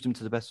 They used him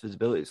to the best of his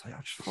ability. It's like,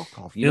 just fuck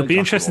off. It'll be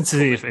interesting to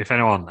see if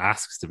anyone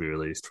asks to be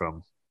released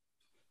from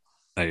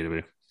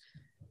AEW.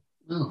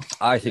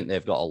 I think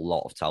they've got a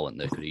lot of talent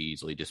they could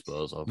easily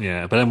dispose of.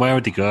 Yeah, but then where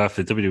would they go if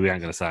the WWE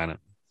aren't going to sign it?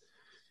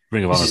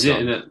 Ring of Honor. Is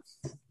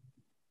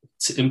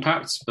it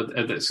Impact? But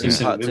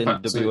Impact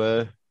in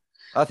WA.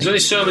 There's only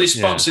so many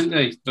spots, isn't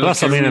there? But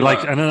that's what I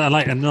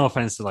mean. And no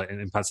offense to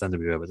Impact and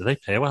NWA, but do they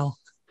pay well?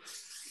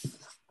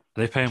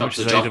 Are they paying much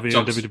as AEW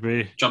and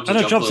WWE? I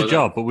know job's a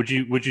job, but would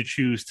you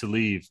choose to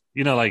leave?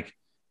 Like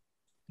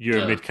you're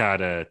a mid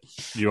carder,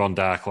 you're on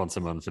Dark once a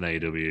month in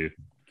AEW.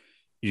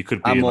 You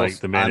could be in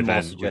the main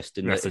event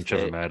wrestling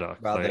Trevor Murdoch.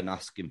 Rather than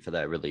asking for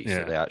their release,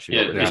 so they actually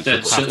have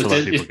to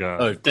let people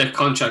go. Their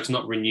contract's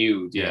not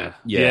renewed. Yeah.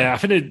 I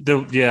think I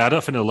don't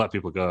think they'll let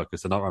people go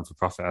because they're not run for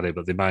profit, are they?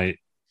 But they might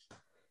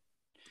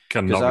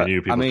not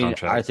renew people's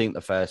contracts. I think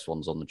the first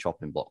ones on the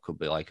chopping block could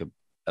be like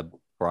a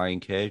Brian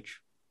Cage.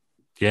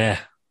 Yeah.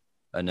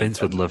 And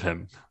Vince would love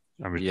him.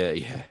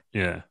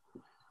 Yeah.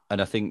 And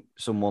I think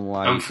someone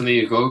like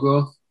Anthony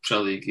Ogogo,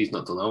 surely he's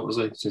not done out, was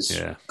he? Since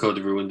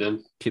Cody ruined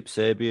him. Kip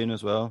Sabian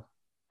as well.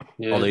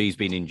 Yeah. Although he's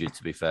been injured,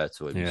 to be fair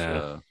to him.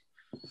 Yeah.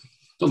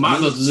 Don't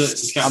matter, does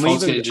it? I'm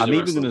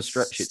even going to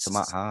stretch it to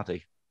Matt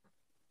Hardy.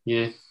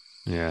 Yeah.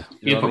 Yeah.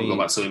 He'll probably go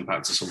back to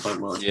Impact at some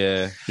point, won't he?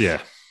 Yeah.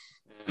 Yeah.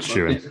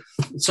 Sure.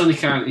 Tony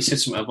Khan, he said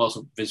something about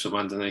Vince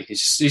McMahon, didn't he? He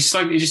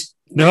just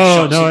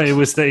No, it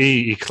was that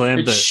he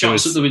claimed that there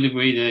was,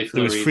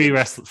 there was three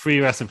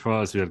wrestling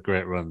promoters who had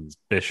great runs: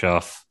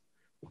 Bischoff,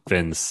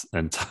 Vince,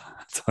 and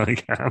Tony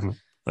Khan.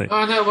 Like,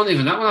 oh no, it wasn't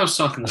even that one I was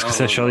talking about. I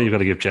said, surely you've got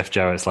to give Jeff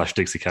Jarrett /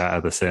 Dixie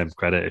Carter the same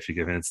credit if you're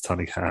giving it to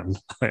Tony Khan.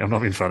 Like, I'm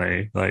not being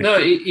funny. Like, no,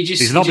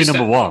 he's not been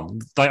number one.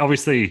 Like,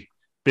 obviously,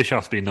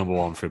 Bischoff's been number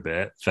one for a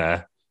bit.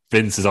 Fair.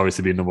 Vince has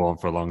obviously been number one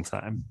for a long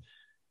time.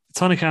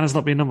 Tony Khan has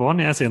not been number one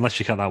yet, unless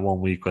you count that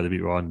 1 week where they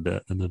beat Raw in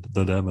the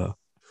demo.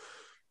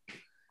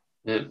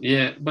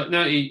 Yeah, but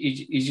no,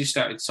 he just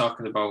started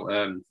talking about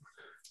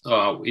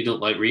he don't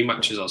like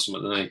rematches or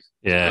something, didn't he?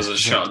 Yeah, as a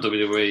shot at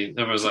WWE.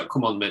 Everyone's like,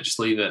 "Come on, mate, just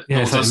leave it."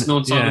 Yeah, no one's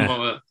talking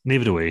about it.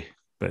 Neither do we,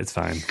 but it's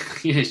fine.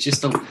 Yeah, it's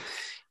just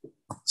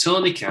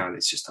Tony Khan.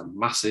 It's just a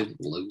massive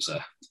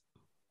loser.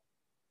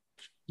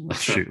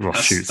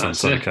 Shoots on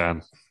Tony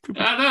Khan.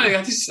 I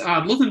know.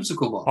 I'd love him to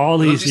come on. All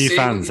these new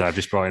fans I've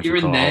just brought in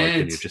for call,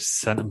 and you've just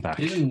sent them back.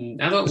 I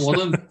don't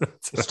want him.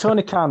 Is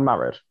Tony Khan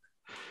married?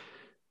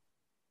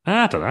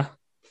 I don't know.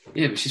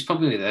 Yeah, but she's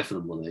probably there for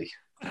the money.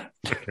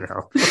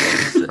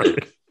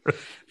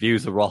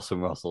 Views of Ross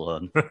and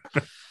Russell.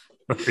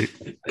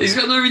 He's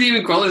got no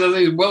redeeming qualities. I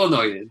think he's well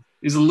annoying.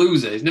 He's a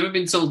loser. He's never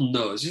been told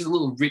no. He's just a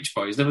little rich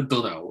boy. He's never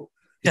done out.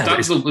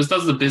 His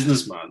dad's a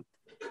businessman.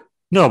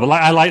 No, but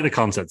I like the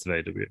concept of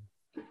AEW.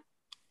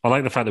 I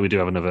like the fact that we do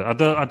have another. I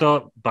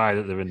don't buy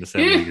that they're in the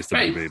same league as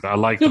WWE, but I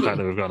like the fact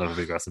that we've got another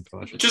big wrestling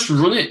promotion. Just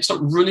run it. Stop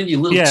running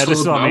your little. Yeah, that's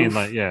what mouth. I mean.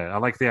 Like, yeah, I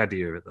like the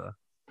idea of it though.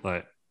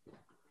 Like,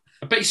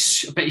 I bet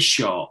he's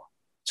short.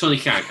 Tony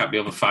Khan can't be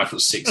over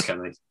 5'6",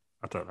 can he?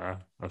 I don't know.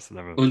 That's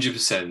never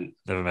 100%.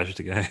 Never measured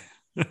a guy.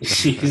 I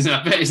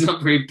bet he's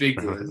not very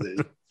big, though, is he?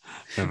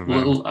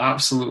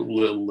 Absolute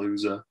little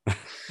loser.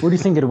 What do you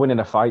think of winning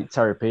a fight,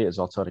 Terry Peters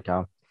or Tony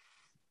Khan?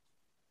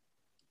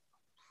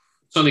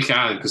 Tony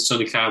Khan, because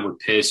Tony Khan would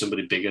pay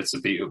somebody bigger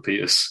to beat up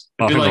Peters.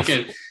 We'll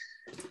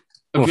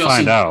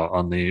find out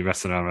on the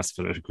Wrestling Around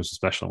Wrestling Federation Christmas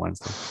special on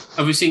Wednesday.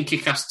 Have we seen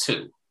Kick-Ass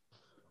 2?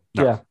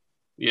 No. Yeah.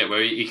 Yeah,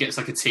 where he gets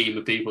like a team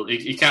of people.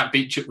 He can't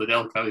beat Chuck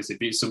Liddell, can he? So he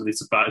beats somebody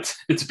to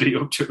beat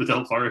up Chuck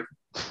Liddell for him.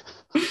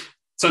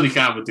 Tony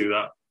Khan would do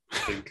that, I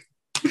think.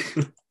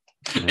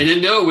 And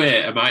in no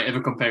way am I ever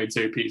comparing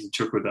Terry Peters and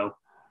Chuck Liddell.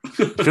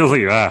 Feels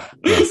like you are.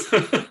 Yes.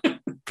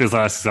 Feels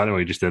like that's exactly what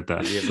you just did there.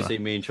 Have you ever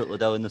seen me and Chuck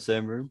Liddell in the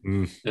same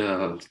room?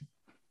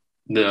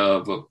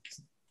 No, but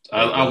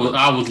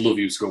I would love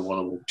you to go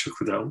one-on-one with Chuck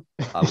Liddell.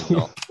 I would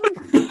not.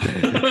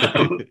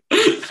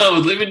 I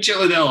would live in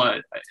Chuck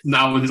Liddell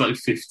now when he's like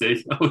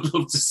 50. I would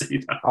love to see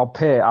that. I'll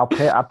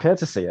pay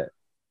to see it.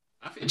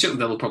 I think Chuck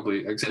Liddell will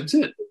probably accept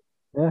it.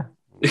 Yeah.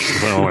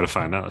 Well, I want to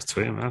find out. Let's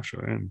tweet him out.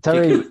 Sure.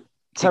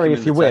 Terry,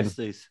 if you win,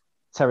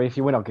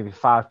 I'll give you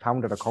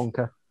 £5 at a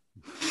conker.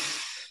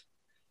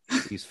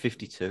 He's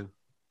 52.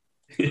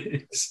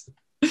 He's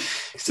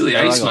still the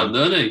Iceman,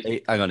 isn't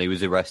he? Hang on, he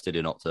was arrested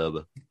in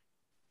October.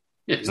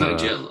 Yeah, he's not in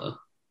jail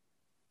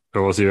though.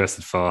 What was he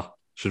arrested for?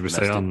 Should we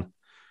say on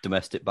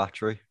domestic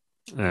battery?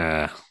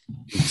 Yeah.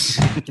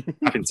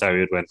 I think Terry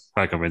would win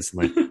quite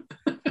convincingly.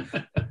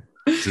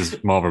 This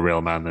is more of a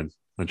real man than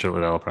Chuck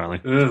Liddell,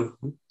 apparently.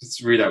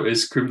 Let's read out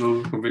his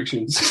criminal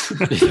convictions.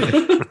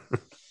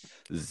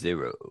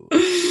 0.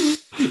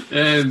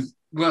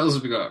 What else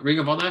have we got? Ring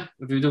of Honor?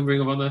 Have we done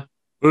Ring of Honor?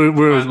 We're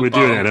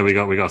doing it, and then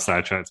we got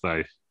sidetracked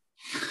by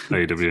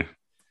AEW.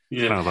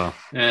 Yeah,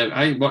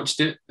 I watched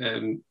it.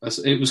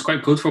 It was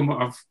quite good from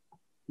what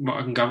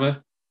I can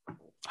gather.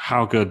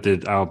 How good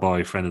did our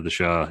boy, friend of the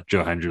show,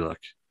 Joe Hendry, look?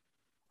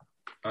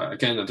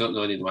 Again, I don't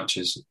know any of the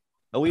matches.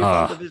 Are we a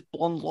fan of his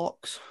blonde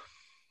locks?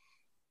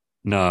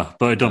 No,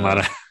 but it don't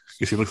matter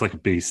because he looks like a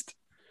beast.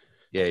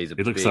 Yeah, he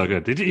looks so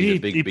good. He's a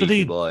big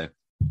beefy boy.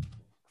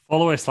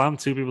 Follow a slam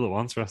 2 people at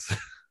once, Russ.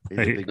 He's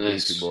a big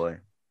beefy boy.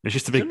 It's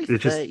just a big.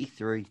 He's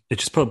 33. It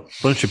just put a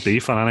bunch of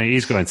beef on.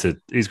 He's going to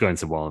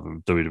one of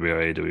them. WWE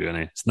or AEW, and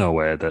it's no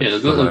way that. Yeah,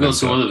 they'll go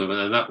to one of them,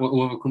 and then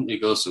whatever company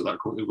goes to, that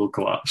company will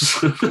collapse.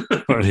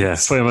 But yeah,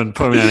 put him in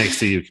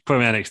NXT. Put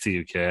him in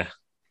NXT UK.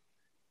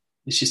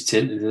 It's just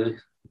tinted, isn't it?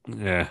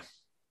 Yeah.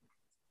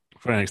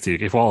 For NXT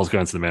UK, if Wall's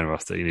going to the main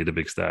roster, you need a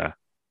big star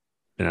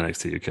in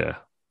NXT UK.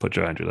 Put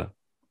Joe Hendry there.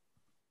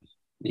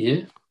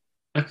 Yeah,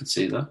 I could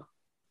see that.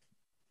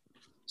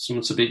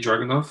 Someone to beat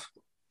Dragunov.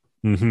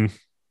 Mm-hmm.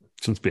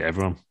 Someone to beat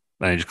everyone.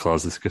 And he just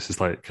closes because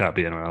it's like can't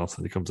beat anyone else,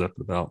 and he comes up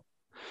with the belt.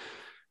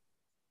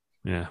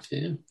 Yeah.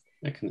 Yeah.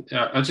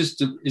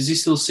 Is he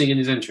still singing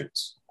his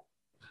entrance?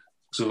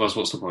 So otherwise,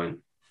 what's the point?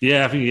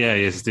 Yeah, I think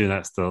he's doing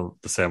that still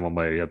the same one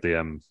way. He had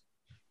the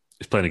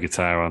he's playing a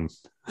guitar on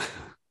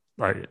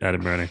like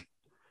Edinburgh.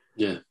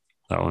 Yeah.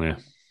 That one, yeah.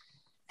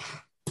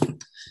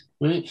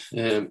 Right.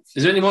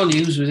 Is there any more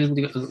news? Has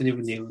anybody got any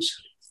other news?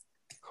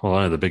 Well,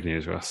 I know the big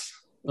news, Russ.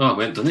 Oh,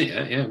 we haven't done it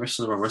yet. Yeah,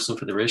 Wrestling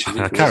Federation.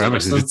 I can't remember.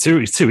 It's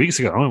 2 weeks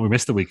ago. We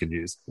missed the week in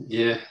news.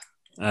 Yeah.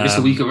 Missed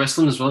the week of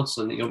wrestling as well,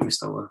 so you haven't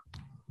missed that one.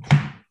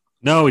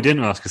 No, we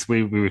didn't, Ross, because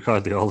we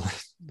recorded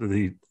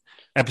the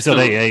episode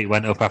 88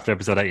 went up after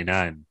episode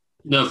 89.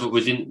 No, but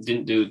we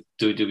didn't do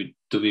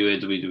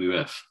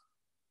WWF.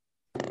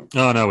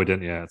 Oh, no, we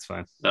didn't. Yeah, it's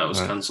fine. That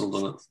was cancelled,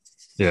 wasn't it?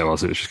 Yeah, it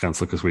was. It was just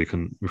cancelled because we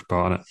couldn't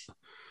report on it.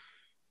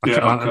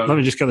 Okay. Let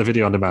me just get the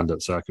video on demand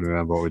up so I can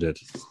remember what we did.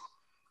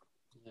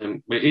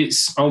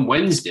 It's on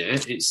Wednesday.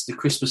 It's the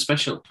Christmas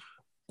special.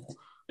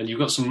 And you've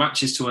got some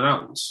matches to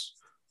announce.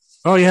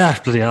 Oh, yeah.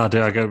 Bloody hell, I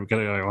do. I got it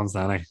right once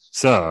now.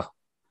 So,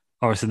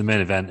 obviously, the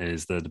main event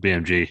is the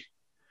BMG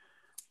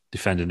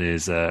defending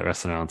his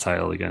Wrestling Round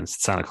title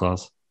against Santa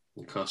Claus.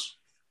 Of course.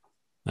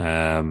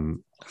 Live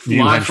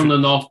from the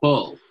North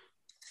Pole.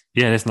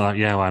 Yeah, it's not.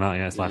 Yeah, why not?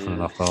 Yeah, it's live from the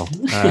North Pole.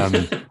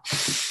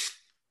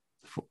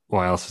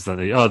 What else was that?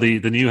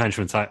 The new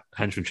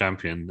henchman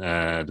champion,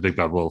 the Big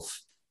Bad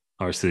Wolf.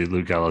 Obviously,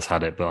 Luke Gallows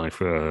had it, but only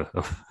for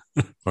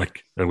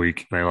a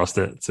week. And they lost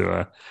it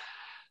to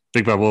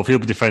Big Bad Wolf. He'll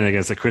be defending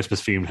against a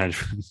Christmas-themed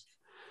henchman.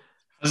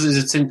 Has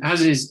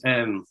his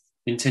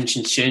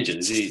intentions changing?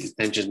 Is his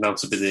intentions now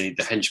to be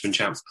the henchman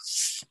champ?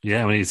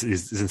 Yeah, I mean,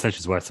 his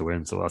intentions were to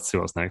win, so let's see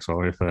what's next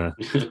for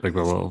Big Bad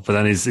Wolf. But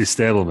then his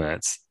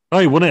stablemates. Oh,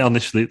 he won it on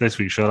this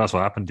week's show. That's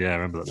what happened. Yeah, I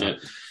remember that. Yeah.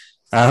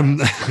 And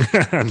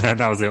then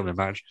that was the opening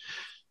match.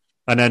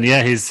 And then,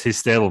 his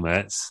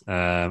stablemates,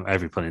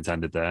 every pun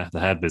intended there, the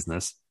head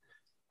business,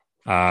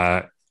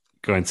 going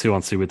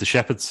 2-on-2 with the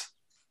Shepherds.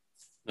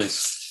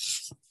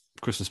 Nice.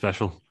 Christmas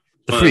special.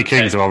 The Three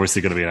Kings are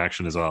obviously going to be in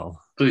action as well.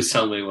 Please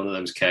tell me one of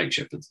them's Cake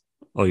Shepherds.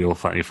 Oh, you'll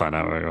find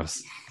out where it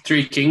was.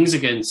 Three Kings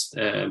against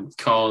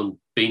corn,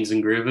 beans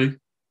and gravy.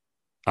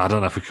 I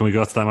don't know can we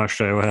go to that match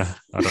straight away?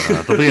 I don't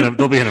know.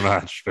 They'll be in a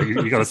match, but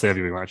you got to save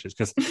your big matches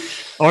because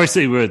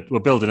obviously we're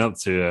building up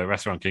to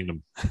Restaurant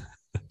Kingdom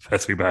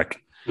first week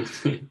back,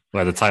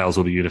 where the titles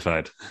will be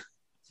unified.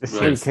 The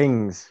Three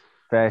Kings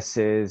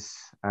versus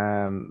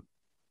a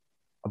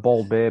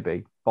bald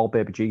baby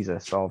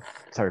Jesus of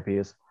Terry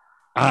Peters.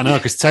 I know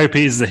because Terry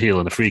Peters is a heel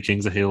and the Three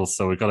Kings are heels,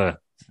 so we've got to.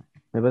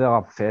 Maybe they'll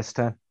have a face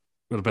turn.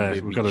 We've got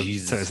to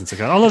take this into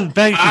account. Although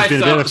Bacon's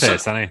been a bit of a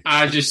face, hasn't he?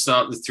 I just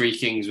thought the Three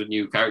Kings were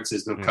new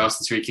characters, and of course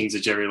the Three Kings are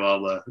Jerry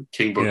Lawler,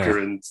 King Booker,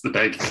 and the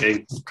Beggar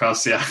King. Of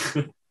course, yeah.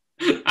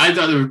 I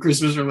thought they were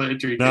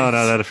Christmas-related Three Kings. No,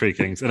 they're the Three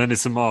Kings, and then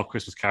there's some more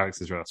Christmas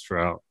characters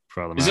throughout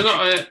the match. Is it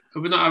not?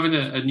 Are we not having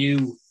a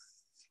new?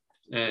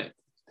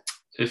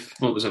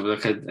 What was it?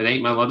 Like an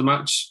 8-man ladder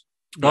match?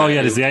 Oh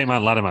yeah, there's the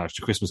 8-man ladder match,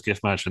 the Christmas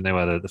gift match, and they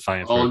were the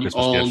fighting for a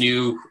Christmas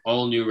gift.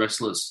 All new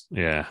wrestlers.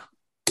 Yeah.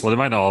 Well, they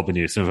might not all be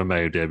new. Some of them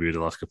may have debuted the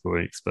last couple of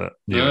weeks, but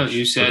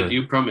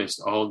you promised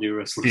all new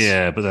wrestlers.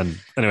 Yeah, but then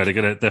anyway,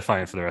 they're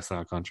fighting for the rest of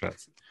our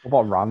contracts.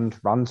 What about Rand?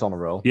 Rand's on a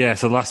roll. Yeah,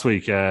 so last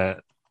week,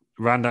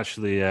 Rand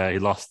actually he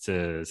lost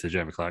to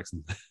Jeremy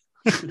Clarkson.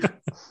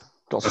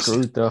 Got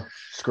screwed though.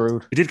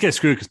 Screwed. He did get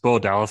screwed because Bo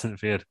Dallas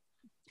interfered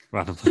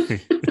randomly.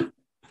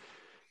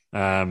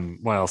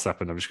 What else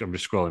happened? I'm just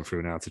scrolling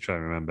through now to try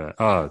and remember.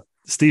 Oh,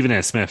 Stephen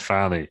A. Smith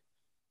finally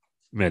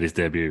made his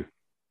debut.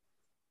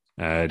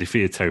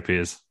 Defeated Terry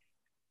Peters.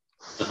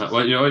 What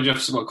comments do you have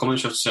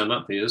to say on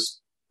that, Peters?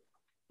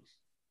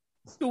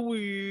 The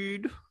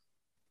weed.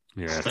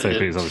 Yeah, Terry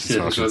Peters obviously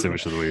smoking too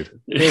much of the weed.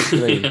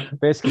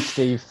 Basically,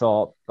 Steve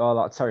thought,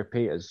 that Terry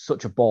Peters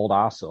such a bald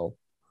arsehole.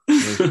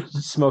 He's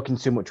smoking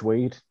too much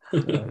weed.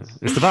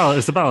 It's the battle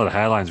of the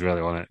hairlines,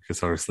 really, wasn't it?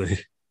 Because obviously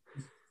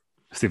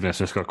Stephen A.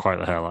 Smith's got quite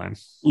the hairline.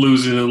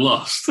 Losing and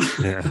lost.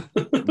 Yeah.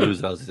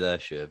 Losing as his hair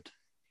shaved.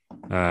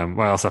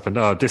 What else happened?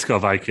 Oh, Disco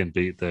Viking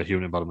beat the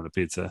human embodiment of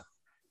pizza.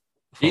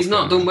 He's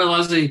not done well,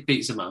 has he,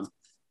 Pizza Man?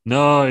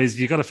 No,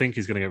 you got to think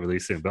he's going to get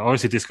released soon. But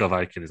obviously, Disco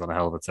Viking is on a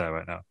hell of a tear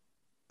right now.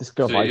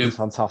 Disco Viking's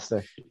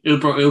fantastic. He'll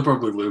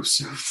probably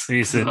lose.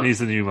 He's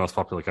the new most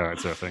popular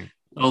character, I think.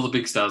 All the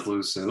big stars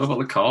lose soon. What about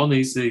the Corn?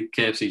 He's the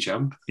KFC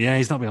champ. Yeah,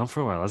 he's not been on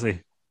for a while, has he?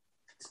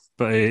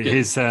 But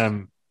his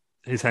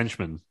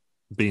henchmen,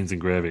 Beans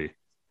and Gravy,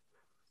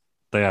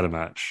 they had a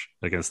match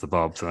against the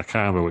Bobs, and I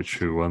can't remember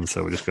who won,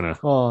 so we're just going to...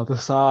 Oh, the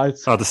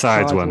Sides. Oh, the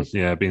Sides won.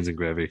 Yeah, Beans and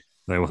Gravy.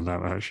 They won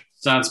that match.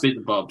 Sides beat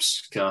the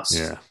Bobs, cast.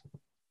 Yeah.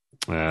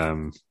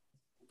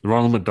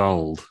 Ronald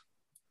McDonald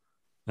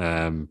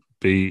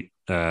beat...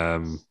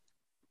 who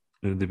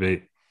did they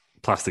beat?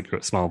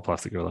 Small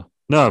Plastic Gorilla.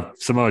 No,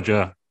 Samoa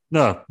Joe.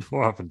 No,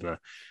 what happened there?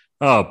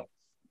 Oh,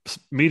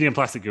 Medium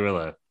Plastic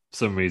Gorilla, for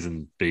some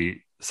reason,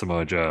 beat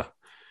Samoa Joe,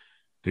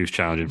 who's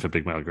challenging for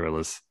Big Metal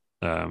Gorilla's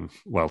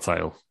world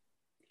title.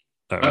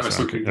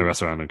 Restaurant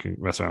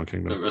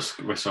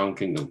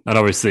Kingdom. And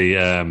obviously,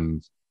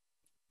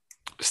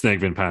 Snake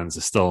Vin Pants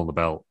is still on the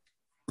belt.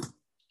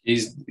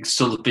 He's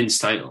still the Vince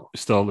title.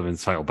 Still the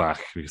Vince title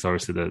back because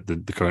obviously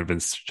the current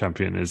Vince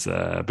champion is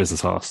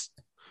Business Horse.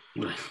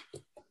 But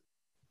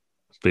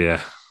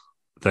yeah,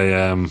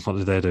 they what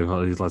did they do? What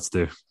did these lads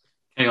do?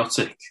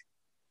 Chaotic.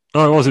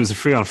 Oh, it was a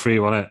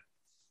 3-on-3, wasn't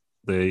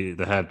it?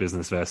 The head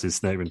business versus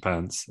Snake Vin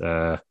Pants.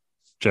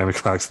 Jeremy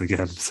Clarkson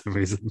again for some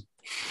reason,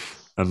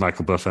 and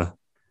Michael Buffer.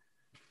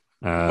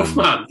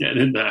 Man,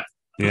 getting in there.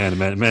 Yeah, the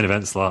main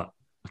event slot.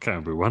 I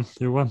can't remember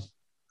who won.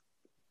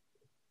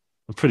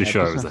 I'm pretty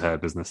sure it was the hair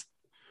business.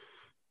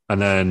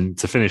 And then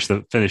to finish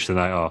the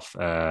night off,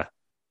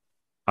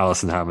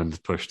 Alison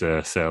Hammond pushed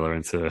a sailor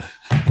into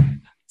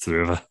the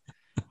river.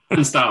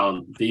 Hands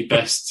down, the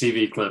best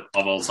TV clip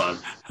of all time.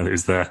 And it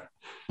was the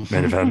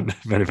main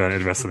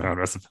evented Wrestling Around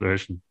Wrestling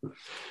Federation.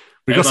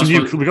 We got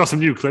some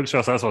new clips.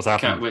 So that's what's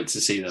happening. Can't wait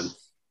to see them.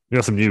 We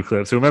got some new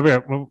clips. So maybe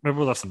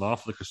we'll have some more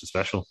for the Christmas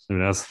special. Who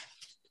knows?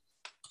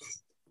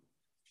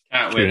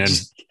 Can't wait.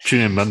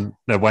 Tune in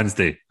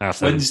Wednesday.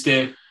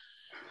 Wednesday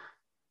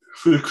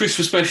for the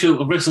Christmas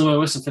special of Wrestling Around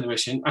Wrestling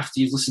Federation. After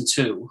you've listened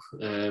to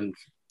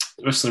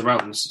Wrestling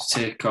Around's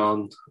take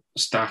on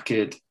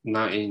Starrcade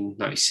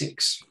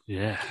 1996.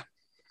 Yeah.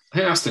 I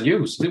think that's the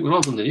news. I think we've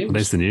all done the news.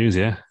 That's the news,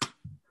 yeah.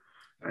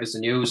 That is the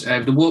news.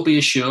 There will be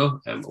a show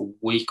a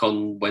week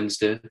on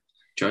Wednesday.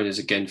 Join us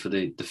again for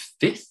the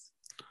 5th.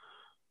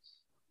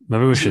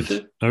 Maybe we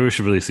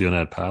should release the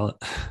unaired pilot.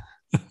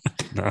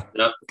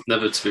 No,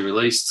 never to be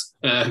released.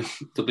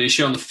 There'll be a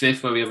show on the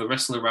 5th where we have a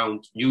Wrestling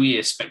Around New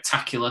Year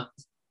spectacular.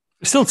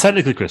 It's still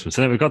technically Christmas,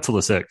 isn't it? We've got till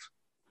the 6th.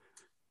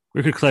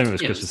 We could claim it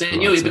was Christmas.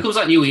 It becomes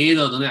like New Year,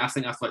 though, doesn't it? I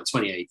think after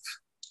 28th.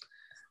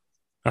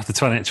 After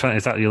 20,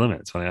 is that your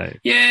limit,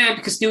 28? Yeah,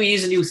 because New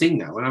Year's a new thing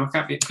now. When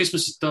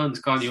Christmas is done, it's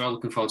gone. You're all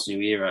looking forward to New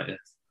Year, aren't you?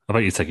 I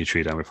bet you take your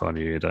tree down before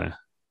New Year, don't you?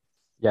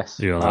 Yes.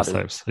 Are you on those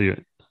types? No,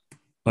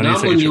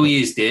 on New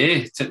Year's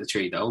Day, take the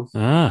tree down.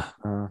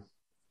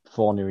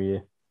 For New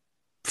Year.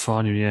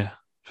 For New Year,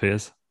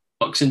 Piers.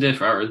 Boxing Day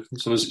for Aaron,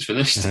 as soon as it's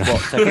finished.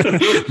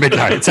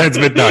 Midnight. It turns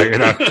midnight, you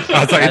know.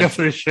 I was like, enough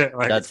of this shit.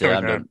 Like, that's it,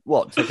 I'm done.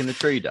 What, taking the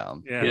tree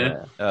down?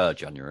 Yeah.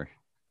 January.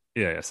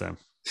 Yeah, Sam.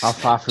 How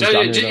far from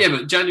January?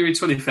 But January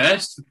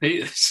 21st for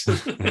Peters.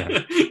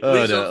 No,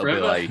 it'll be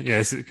like... Yeah,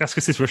 that's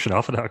because he's Russian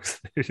Orthodox.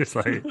 He's just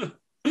like...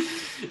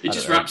 He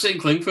just wraps it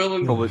in cling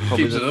film and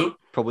keeps it up.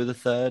 Probably the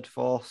 3rd,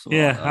 4th.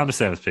 Yeah, I'm the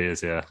same as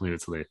Peters, yeah. Leave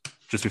it to leave.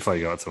 Just before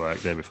you go out to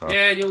work, day before.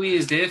 Yeah, New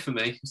Year's Day for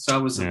me. So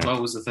that was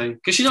the thing.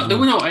 Because you're not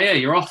doing it, yeah,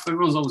 you're off.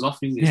 Everyone's always off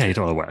New Year's Day. You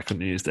don't want to work on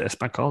New Year's Day. It's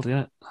bank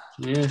holiday,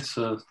 isn't it? Yeah,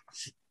 so...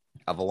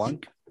 Have a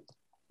wank.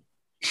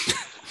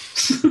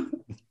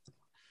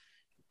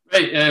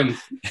 Right,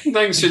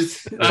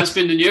 thanks. That's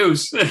been the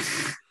news.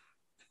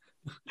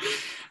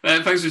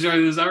 Thanks for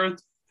joining us, Aaron.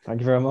 Thank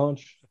you very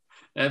much.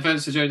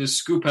 Thanks for joining us,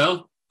 Scoop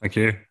L. Thank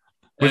you.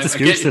 What's the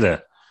scoops today?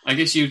 I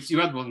guess you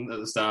had one at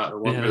the start,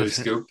 one really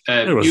scoop.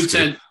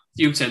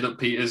 You turned up,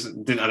 Peters,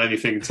 and didn't have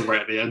anything to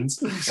write at the end.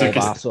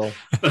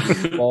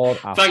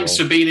 Thanks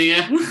for being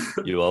here.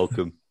 You're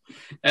welcome.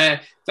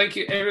 Thank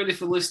you, everybody,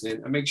 for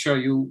listening. And make sure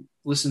you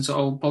listen to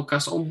our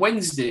podcast on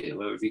Wednesday,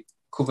 where we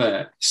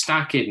cover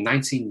Starrcade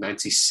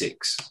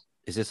 1996.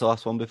 Is this the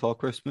last one before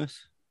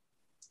Christmas?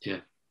 Yeah.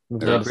 You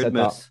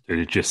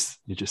just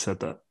said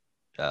that.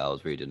 I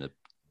was reading a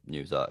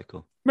news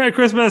article. Merry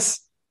Christmas.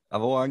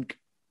 Have a wank.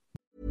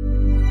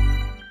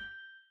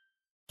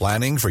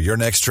 Planning for your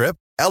next trip?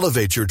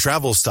 Elevate your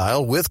travel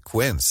style with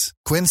Quince.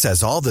 Quince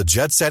has all the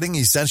jet-setting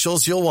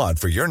essentials you'll want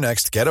for your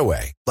next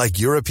getaway, like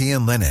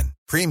European linen,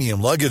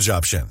 premium luggage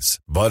options,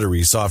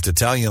 buttery soft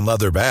Italian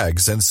leather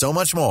bags, and so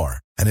much more.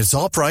 And it's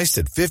all priced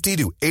at 50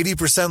 to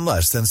 80%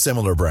 less than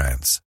similar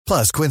brands.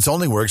 Plus, Quince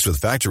only works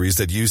with factories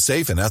that use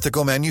safe and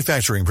ethical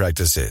manufacturing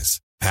practices.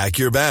 Pack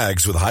your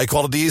bags with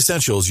high-quality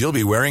essentials you'll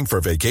be wearing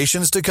for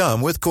vacations to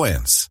come with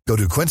Quince. Go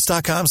to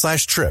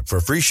quince.com/trip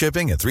for free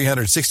shipping and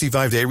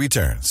 365-day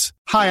returns.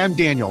 Hi, I'm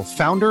Daniel,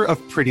 founder of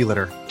Pretty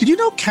Litter. Did you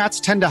know cats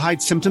tend to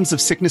hide symptoms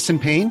of sickness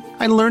and pain?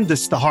 I learned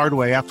this the hard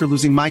way after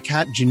losing my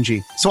cat,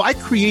 Gingy. So I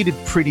created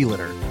Pretty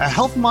Litter, a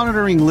health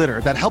monitoring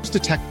litter that helps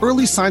detect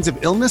early signs of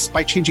illness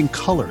by changing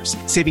colors,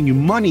 saving you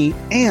money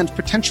and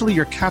potentially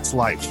your cat's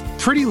life.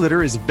 Pretty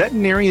Litter is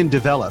veterinarian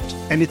developed,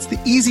 and it's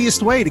the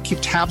easiest way to keep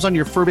tabs on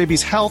your fur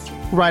baby's health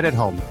right at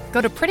home.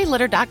 Go to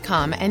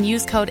prettylitter.com and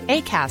use code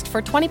ACAST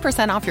for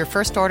 20% off your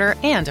first order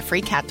and a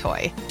free cat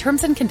toy.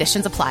 Terms and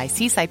conditions apply.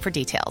 See site for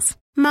details.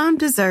 Mom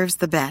deserves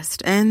the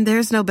best, and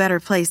there's no better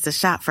place to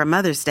shop for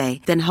Mother's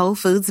Day than Whole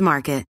Foods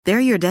Market. They're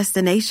your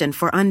destination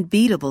for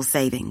unbeatable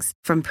savings,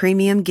 from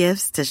premium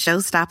gifts to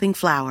show-stopping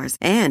flowers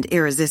and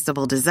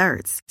irresistible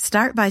desserts.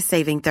 Start by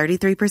saving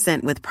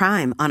 33% with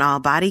Prime on all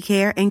body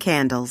care and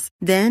candles.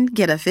 Then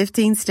get a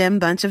 15-stem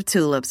bunch of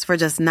tulips for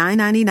just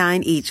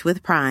 $9.99 each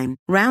with Prime.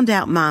 Round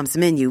out Mom's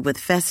menu with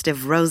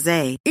festive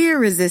rosé,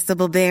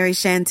 irresistible berry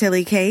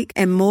chantilly cake,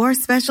 and more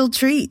special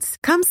treats.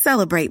 Come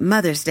celebrate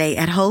Mother's Day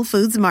at Whole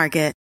Foods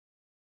Market.